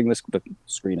the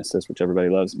screen assist, which everybody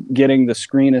loves, getting the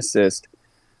screen assist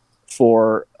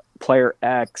for player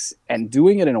X and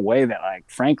doing it in a way that, like,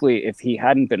 frankly, if he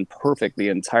hadn't been perfect the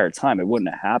entire time, it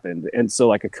wouldn't have happened. And so,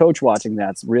 like, a coach watching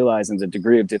that's realizing the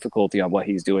degree of difficulty on what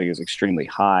he's doing is extremely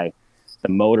high. The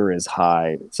motor is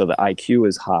high, so the IQ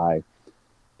is high.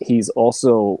 He's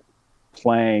also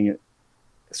playing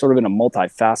sort of in a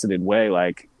multifaceted way.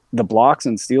 Like, the blocks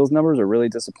and steals numbers are really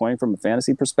disappointing from a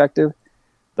fantasy perspective.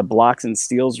 The blocks and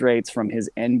steals rates from his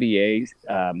NBA,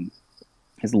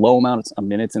 his low amount of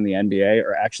minutes in the NBA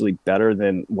are actually better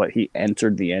than what he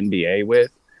entered the NBA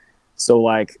with. So,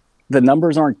 like, the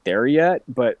numbers aren't there yet,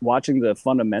 but watching the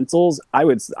fundamentals, I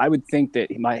would think that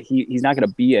he's not going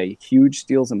to be a huge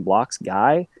steals and blocks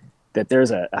guy, that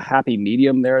there's a happy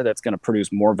medium there that's going to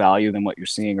produce more value than what you're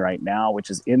seeing right now, which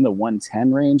is in the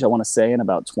 110 range, I want to say, in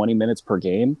about 20 minutes per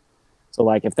game. So,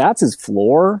 like, if that's his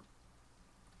floor,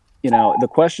 the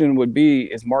question would be,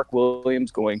 is Mark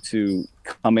Williams going to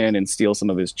come in and steal some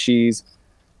of his cheese?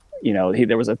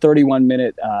 There was a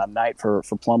 31-minute night for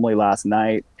Plumlee last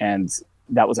night, and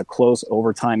that was a close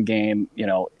overtime game.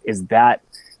 Is that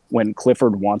when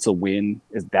Clifford wants a win?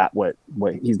 Is that what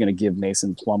he's going to give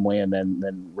Mason Plumlee, and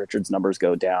then Richard's numbers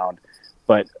go down?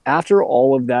 But after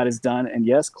all of that is done, and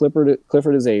yes, Clifford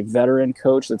is a veteran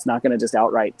coach that's not going to just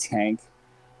outright tank.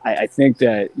 I think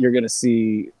that you're going to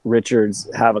see Richards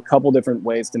have a couple different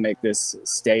ways to make this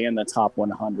stay in the top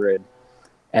 100,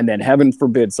 and then heaven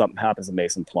forbid something happens to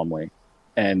Mason Plumlee,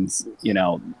 and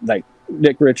like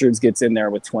Nick Richards gets in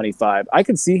there with 25. I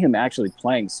could see him actually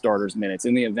playing starters minutes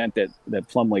in the event that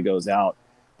Plumlee goes out.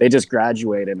 They just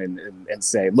graduate him and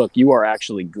say, look, you are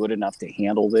actually good enough to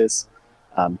handle this.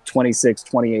 26,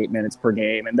 28 minutes per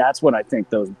game, and that's when I think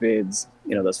those bids,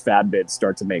 those fab bids,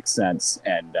 start to make sense,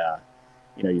 and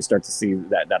you start to see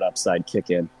that upside kick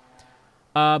in.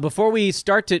 Before we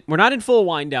start we're not in full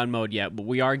wind down mode yet, but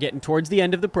we are getting towards the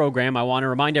end of the program. I want to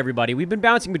remind everybody, we've been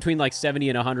bouncing between like 70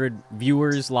 and 100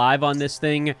 viewers live on this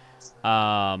thing.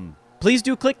 Please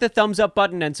do click the thumbs up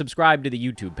button and subscribe to the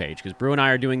YouTube page, because Brew and I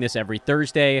are doing this every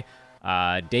Thursday.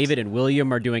 David and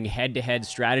William are doing head-to-head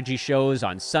strategy shows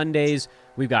on Sundays.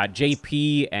 We've got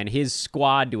JP and his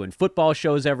squad doing football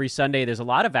shows every Sunday. There's a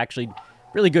lot of actually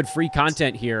really good free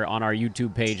content here on our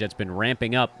YouTube page that's been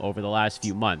ramping up over the last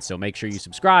few months. So make sure you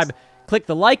subscribe. Click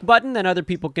the like button, then other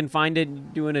people can find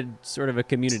it, doing a sort of a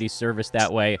community service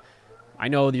that way. I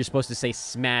know you're supposed to say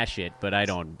smash it, but I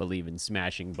don't believe in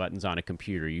smashing buttons on a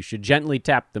computer. You should gently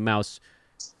tap the mouse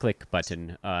click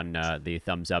button on the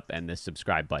thumbs up and the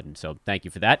subscribe button. So thank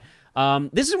you for that.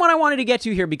 This is what I wanted to get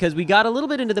to here, because we got a little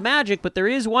bit into the Magic, but there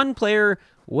is one player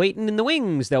waiting in the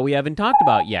wings that we haven't talked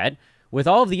about yet. With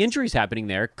all of the injuries happening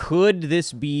there, could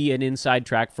this be an inside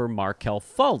track for Markelle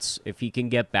Fultz if he can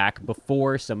get back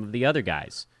before some of the other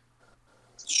guys?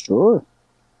 Sure.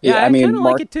 Yeah, I kind of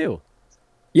like it too.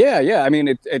 Yeah. I mean,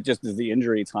 it just is the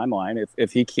injury timeline.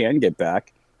 If he can get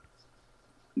back,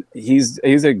 he's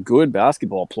a good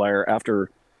basketball player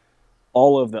after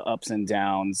all of the ups and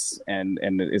downs, and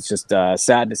it's just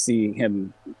sad to see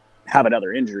him have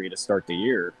another injury to start the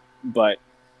year. But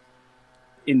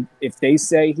if they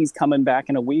say he's coming back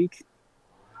in a week,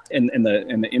 and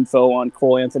the info on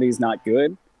Cole Anthony is not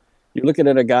good, you're looking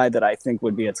at a guy that I think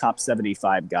would be a top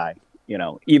 75 guy.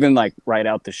 Even like right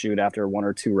out the chute after one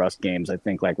or two rust games, I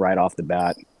think like right off the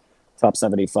bat, top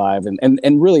 75,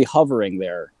 and really hovering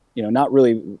there. Not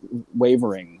really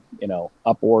wavering,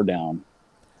 up or down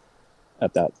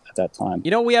at that time.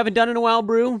 We haven't done in a while,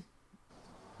 Brew?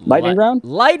 Lightning round?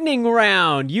 Lightning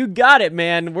round. You got it,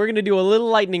 man. We're going to do a little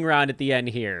lightning round at the end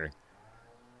here.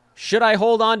 Should I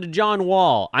hold on to John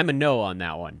Wall? I'm a no on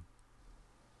that one.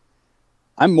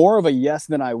 I'm more of a yes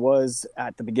than I was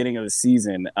at the beginning of the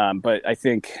season, but I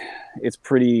think it's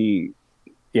pretty...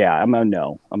 Yeah, I'm a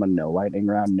no. Lightning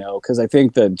round, no. Because I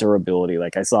think the durability,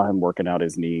 like I saw him working out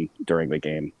his knee during the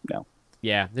game, no.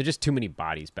 Yeah, there's just too many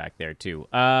bodies back there, too.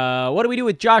 What do we do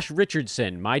with Josh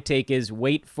Richardson? My take is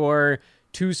wait for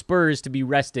 2 Spurs to be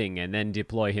resting and then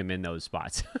deploy him in those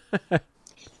spots.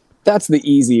 That's the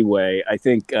easy way. I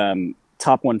think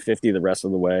top 150 the rest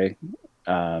of the way.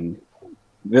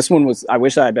 This one was, I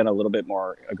wish I had been a little bit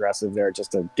more aggressive there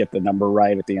just to get the number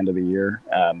right at the end of the year.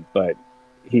 But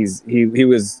he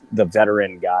was the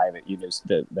veteran guy that you just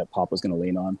that Pop was going to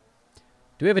lean on.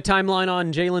 Do we have a timeline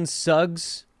on Jalen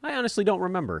Suggs? I honestly don't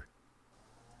remember.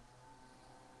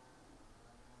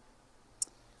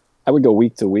 I would go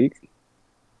week to week.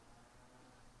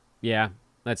 Yeah,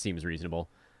 that seems reasonable.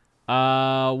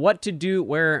 What to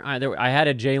do? I had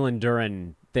a Jalen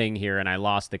Duren thing here, and I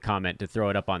lost the comment to throw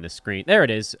it up on the screen. There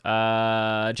it is.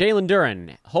 Jalen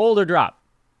Duren, hold or drop?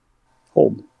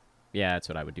 Hold. Yeah, that's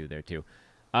what I would do there too.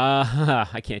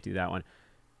 I can't do that one.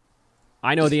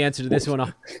 I know the answer to this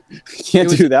one. Can't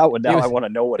do that one now. I want to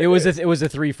know what it is. It was a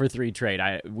 3-for-3 trade.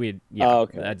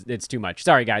 Okay. It's too much.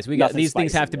 Sorry guys, these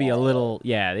things have to be a little.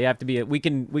 Yeah, they have to be. We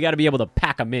got to be able to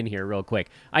pack them in here real quick.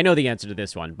 I know the answer to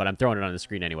this one, but I'm throwing it on the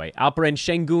screen anyway. Alperen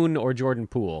Şengün or Jordan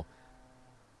Poole?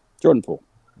 Jordan Poole.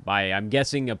 By I'm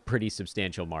guessing a pretty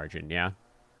substantial margin. Yeah.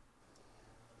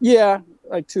 Yeah,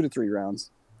 like 2 to 3 rounds.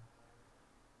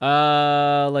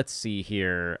 Let's see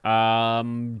here.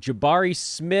 Jabari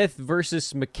Smith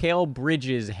versus Mikal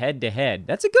Bridges head to head.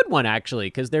 That's a good one actually,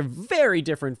 because they're very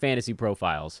different fantasy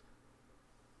profiles.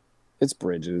 It's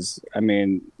Bridges. I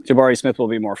mean, Jabari Smith will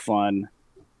be more fun,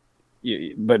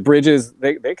 but Bridges,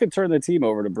 they could turn the team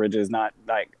over to Bridges, not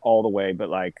like all the way, but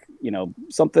like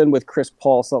something with Chris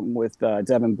Paul, something with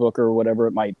Devin Booker, whatever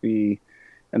it might be,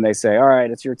 and they say, all right,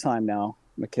 it's your time now.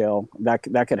 Mikal, that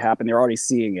could happen. They're already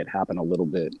seeing it happen a little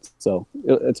bit. So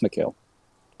it's Mikal.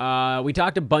 We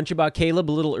talked a bunch about Caleb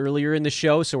a little earlier in the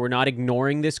show, so we're not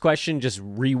ignoring this question. Just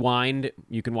rewind.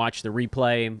 You can watch the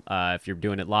replay if you're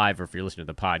doing it live, or if you're listening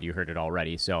to the pod, you heard it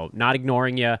already. So not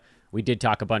ignoring you. We did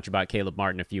talk a bunch about Caleb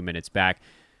Martin a few minutes back.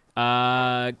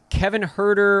 Kevin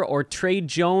Huerter or Trey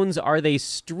Jones, are they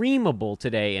streamable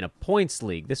today in a points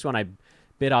league? This one I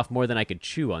bit off more than I could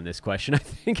chew on this question, I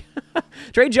think.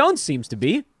 Trey Jones seems to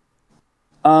be.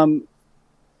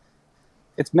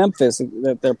 It's Memphis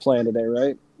that they're playing today,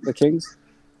 right? The Kings?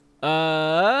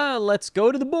 Let's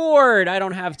go to the board. I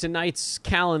don't have tonight's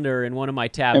calendar in one of my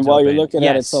tabs. And while open. you're looking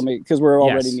at it, tell me, because we're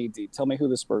already Yes. knee deep, tell me who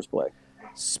the Spurs play.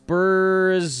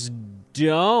 Spurs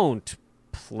don't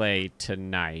play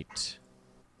tonight.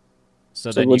 So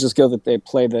we'll just go that they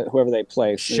play whoever they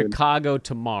play. Chicago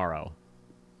tomorrow.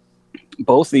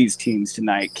 Both these teams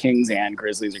tonight, Kings and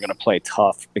Grizzlies, are going to play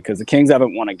tough because the Kings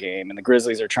haven't won a game and the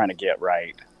Grizzlies are trying to get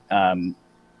right.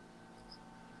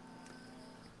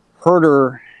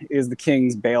 Huerter is the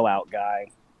Kings' bailout guy.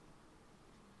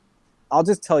 I'll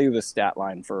just tell you the stat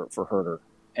line for Huerter,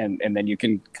 and then you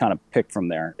can kind of pick from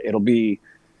there. It'll be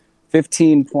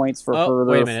 15 points for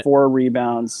Huerter, 4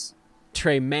 rebounds.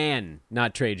 Trey Mann,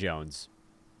 not Trey Jones.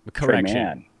 Correction. Trey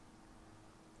Mann.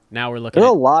 Now we're looking There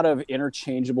are at a lot of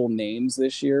interchangeable names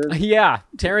this year. Yeah,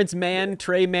 Terrence Mann,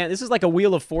 Trey Mann. This is like a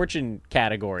Wheel of Fortune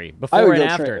category, before and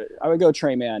after. I would go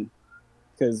Trey Mann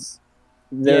because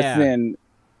they're thin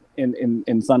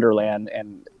in Thunderland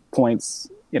and points,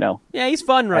 Yeah, he's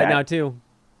fun right now, too.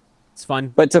 It's fun.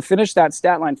 But to finish that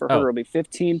stat line for her, it'll be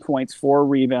 15 points, 4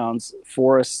 rebounds,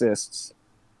 4 assists.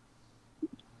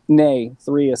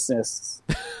 3 assists.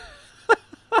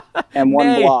 And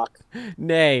 1 block.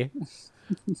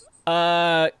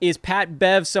 Is Pat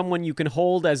Bev someone you can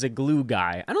hold as a glue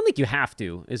guy? I don't think you have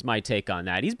to, is my take on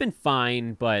that. He's been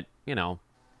fine, but,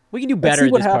 we can do better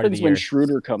in this part of the year. Let's see what happens when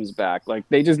Schroeder comes back. Like,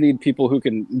 they just need people who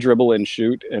can dribble and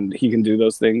shoot, and he can do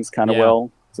those things kind of well.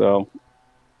 So,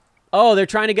 they're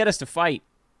trying to get us to fight.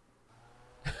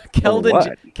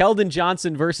 Keldon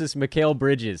Johnson versus Mikal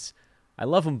Bridges. I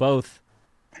love them both.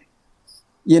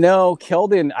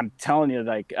 Keldon, I'm telling you,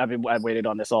 like, I waited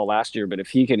on this all last year, but if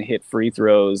he can hit free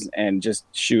throws and just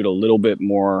shoot a little bit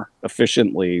more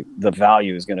efficiently, the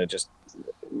value is going to just,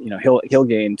 he'll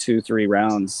gain 2-3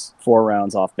 rounds, 4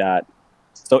 rounds off that.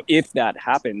 So if that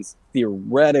happens,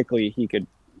 theoretically, he could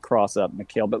cross up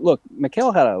Mikal. But look,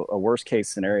 Mikal had a worst case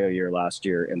scenario year last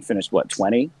year and finished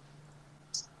 20?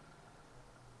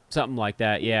 Something like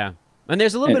that, yeah. And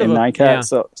there's a little bit of a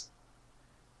so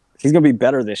he's going to be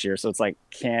better this year. So it's like,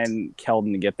 can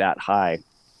Keldon get that high?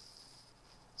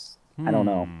 I don't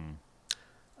know.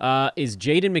 Is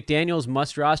Jaden McDaniels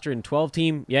must roster in 12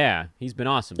 team? Yeah, he's been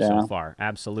awesome so far.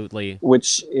 Absolutely.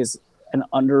 Which is an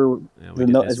under.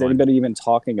 Is anybody even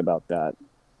talking about that?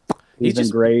 He's been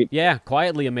great. Yeah,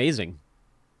 quietly amazing.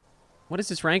 What is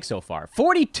his rank so far?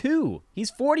 42. He's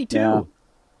 42. Yeah.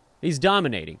 He's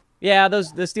dominating. Yeah,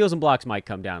 the steals and blocks might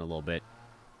come down a little bit,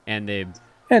 and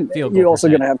you're also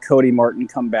going to have Cody Martin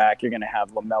come back. You're going to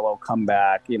have LaMelo come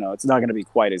back. It's not going to be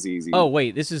quite as easy. Oh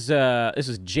wait, this is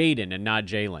Jaden and not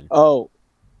Jalen.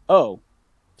 Oh.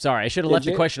 Sorry, I should have left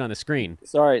the question on the screen.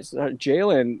 Sorry,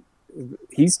 Jalen,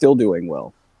 he's still doing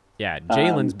well. Yeah,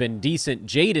 Jalen's been decent.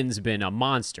 Jaden's been a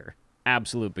monster,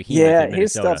 absolute behemoth. Yeah, in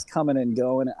his stuff's coming and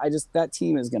going. That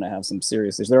team is going to have some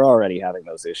serious issues. They're already having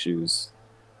those issues.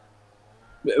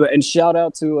 And shout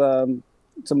out to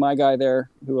to my guy there,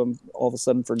 who I'm all of a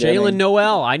sudden forgetting. Jalen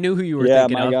Noel. I knew who you were Yeah,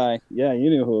 thinking my of. guy. Yeah, you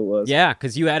knew who it was. Yeah,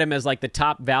 because you had him as like the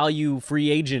top value free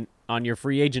agent on your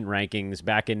free agent rankings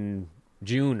back in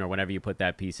June or whenever you put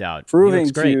that piece out. Proving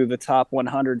to the top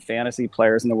 100 fantasy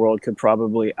players in the world could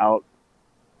probably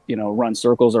run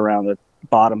circles around the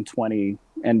bottom 20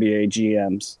 NBA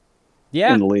GMs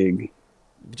in the league.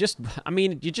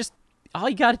 All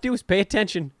you got to do is pay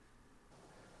attention.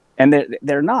 And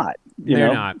they're not.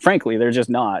 They're not. Frankly, they're just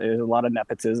not. There's a lot of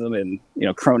nepotism and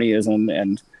cronyism,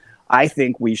 and I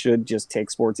think we should just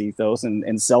take Sports Ethos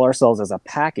and sell ourselves as a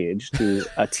package to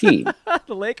a team.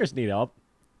 The Lakers need help.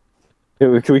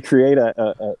 Can we create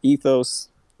a Ethos?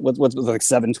 What's like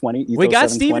 720? Ethos we got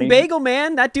 720? Steven Bagel,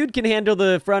 man. That dude can handle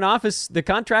the front office, the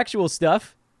contractual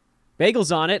stuff.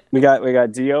 Bagel's on it. We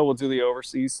got Dio. We'll do the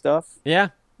overseas stuff. Yeah,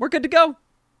 we're good to go.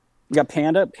 We got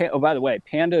Panda. Oh, by the way,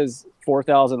 Panda's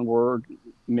 4,000 word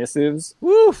missives.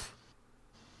 Woof.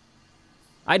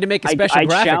 I had to make a special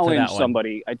graphic for that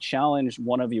one. I challenge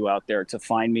one of you out there to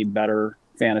find me better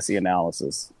fantasy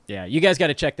analysis. Yeah, you guys got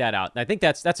to check that out. I think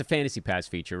that's a Fantasy Pass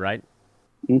feature, right?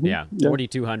 Mm-hmm. Yeah,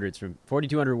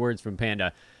 4,200 words from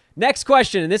Panda. Next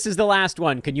question, and this is the last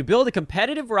one. Can you build a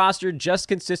competitive roster just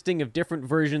consisting of different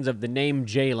versions of the name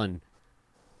Jalen?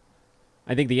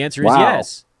 I think the answer is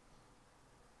yes.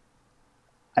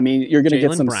 I mean, you're going to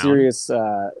get some Brown.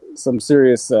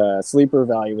 serious sleeper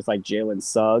value with like Jalen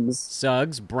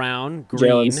Suggs, Brown,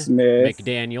 Green, Jalen Smith,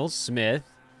 McDaniels, Smith.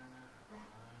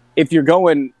 If you're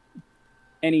going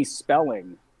any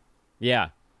spelling, yeah,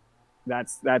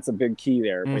 that's a big key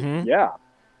there. Mm-hmm. But yeah,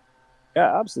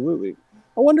 absolutely.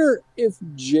 I wonder if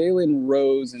Jalen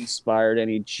Rose inspired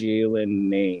any Jalen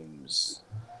names.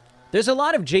 There's a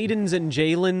lot of Jadens and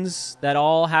Jalens that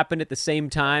all happened at the same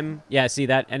time. Yeah, see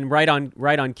that, and right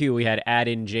on cue we had add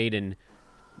in Jaden.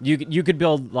 You could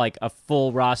build like a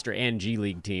full roster and G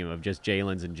League team of just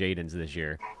Jalens and Jadens this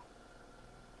year.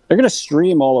 They're gonna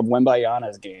stream all of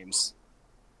Wembayana's games.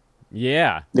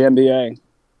 Yeah, the NBA.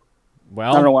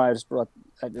 Well, I don't know why I just brought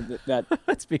that.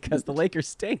 That's because the Lakers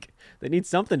stink. They need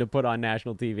something to put on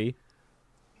national TV.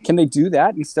 Can they do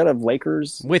that instead of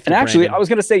Lakers? Actually, I was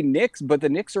going to say Knicks, but the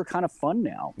Knicks are kind of fun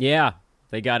now. Yeah,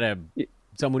 they got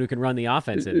someone who can run the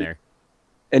offense in there.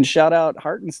 And shout out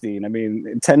Hartenstein. I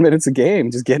mean, 10 minutes a game,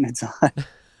 just getting it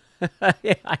done.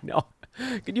 Yeah, I know.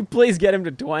 Could you please get him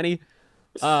to 20?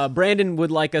 Brandon would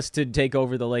like us to take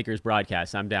over the Lakers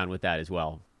broadcast. I'm down with that as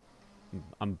well.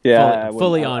 I'm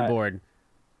fully on board.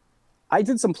 I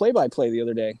did some play-by-play the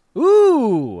other day.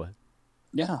 Ooh.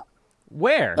 Yeah.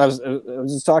 Where? I was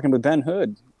just talking with Ben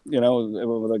Hood.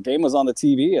 The game was on the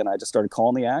TV, and I just started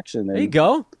calling the action. There you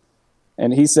go.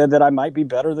 And he said that I might be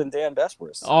better than Dan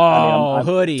Besbris. Oh,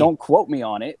 Hoodie. Don't quote me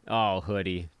on it. Oh,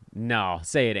 Hoodie. No,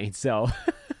 say it ain't so.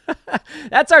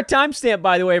 That's our timestamp,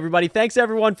 by the way, everybody. Thanks,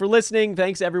 everyone, for listening.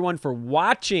 Thanks, everyone, for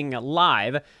watching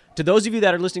live. To those of you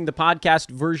that are listening to the podcast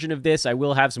version of this, I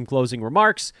will have some closing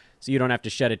remarks, so you don't have to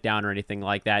shut it down or anything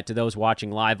like that. To those watching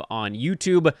live on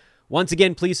YouTube, once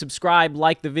again, please subscribe,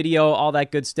 like the video, all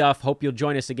that good stuff. Hope you'll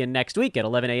join us again next week at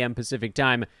 11 a.m. Pacific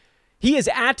time. He is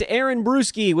at Aaron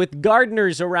Brewski with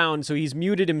gardeners around, so he's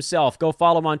muted himself. Go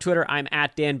follow him on Twitter. I'm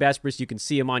at Dan Besbris. You can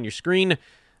see him on your screen.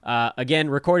 Again,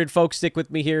 recorded folks, stick with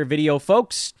me here. Video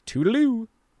folks, toodaloo.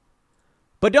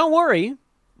 But don't worry,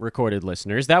 recorded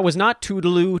listeners, that was not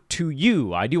toodaloo to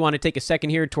you. I do want to take a second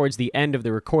here towards the end of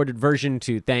the recorded version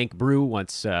to thank Brew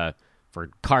once for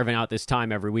carving out this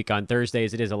time every week on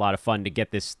Thursdays. It is a lot of fun to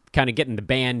get this, kind of getting the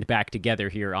band back together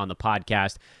here on the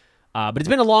podcast. But it's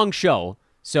been a long show,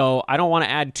 so I don't want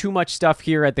to add too much stuff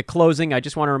here at the closing. I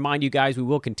just want to remind you guys we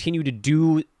will continue to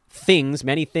do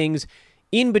many things,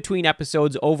 in between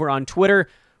episodes over on Twitter.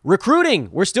 Recruiting.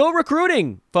 We're still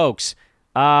recruiting, folks.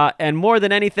 And more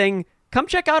than anything, come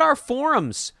check out our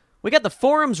forums. We got the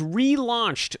forums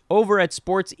relaunched over at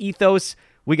Sports Ethos.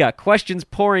 We got questions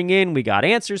pouring in. We got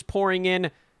answers pouring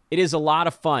in. It is a lot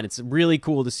of fun. It's really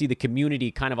cool to see the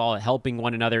community kind of all helping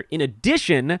one another. In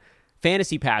addition,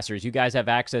 Fantasy Passers, you guys have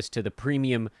access to the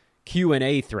premium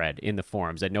Q&A thread in the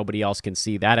forums that nobody else can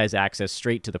see. That has access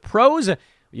straight to the pros.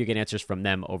 You get answers from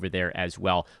them over there as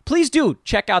well. Please do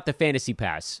check out the Fantasy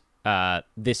Pass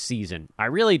this season. I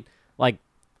really,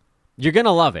 you're going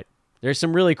to love it. There's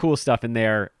some really cool stuff in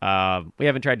there. We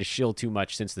haven't tried to shill too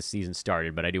much since the season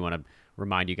started, but I do want to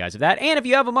remind you guys of that. And if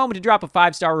you have a moment to drop a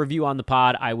 5-star review on the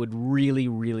pod, I would really,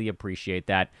 really appreciate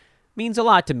that. Means a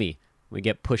lot to me. We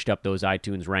get pushed up those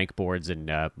iTunes rank boards,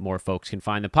 and more folks can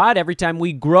find the pod. Every time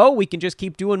we grow, we can just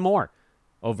keep doing more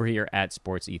over here at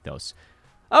Sports Ethos.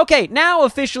 Okay, now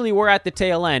officially we're at the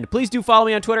tail end. Please do follow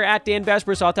me on Twitter at Dan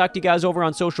Vespers. I'll talk to you guys over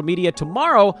on social media.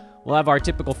 Tomorrow, we'll have our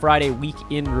typical Friday Week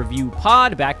in Review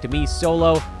pod. Back to me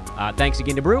solo. Thanks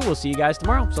again to Brew. We'll see you guys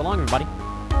tomorrow. So long, everybody.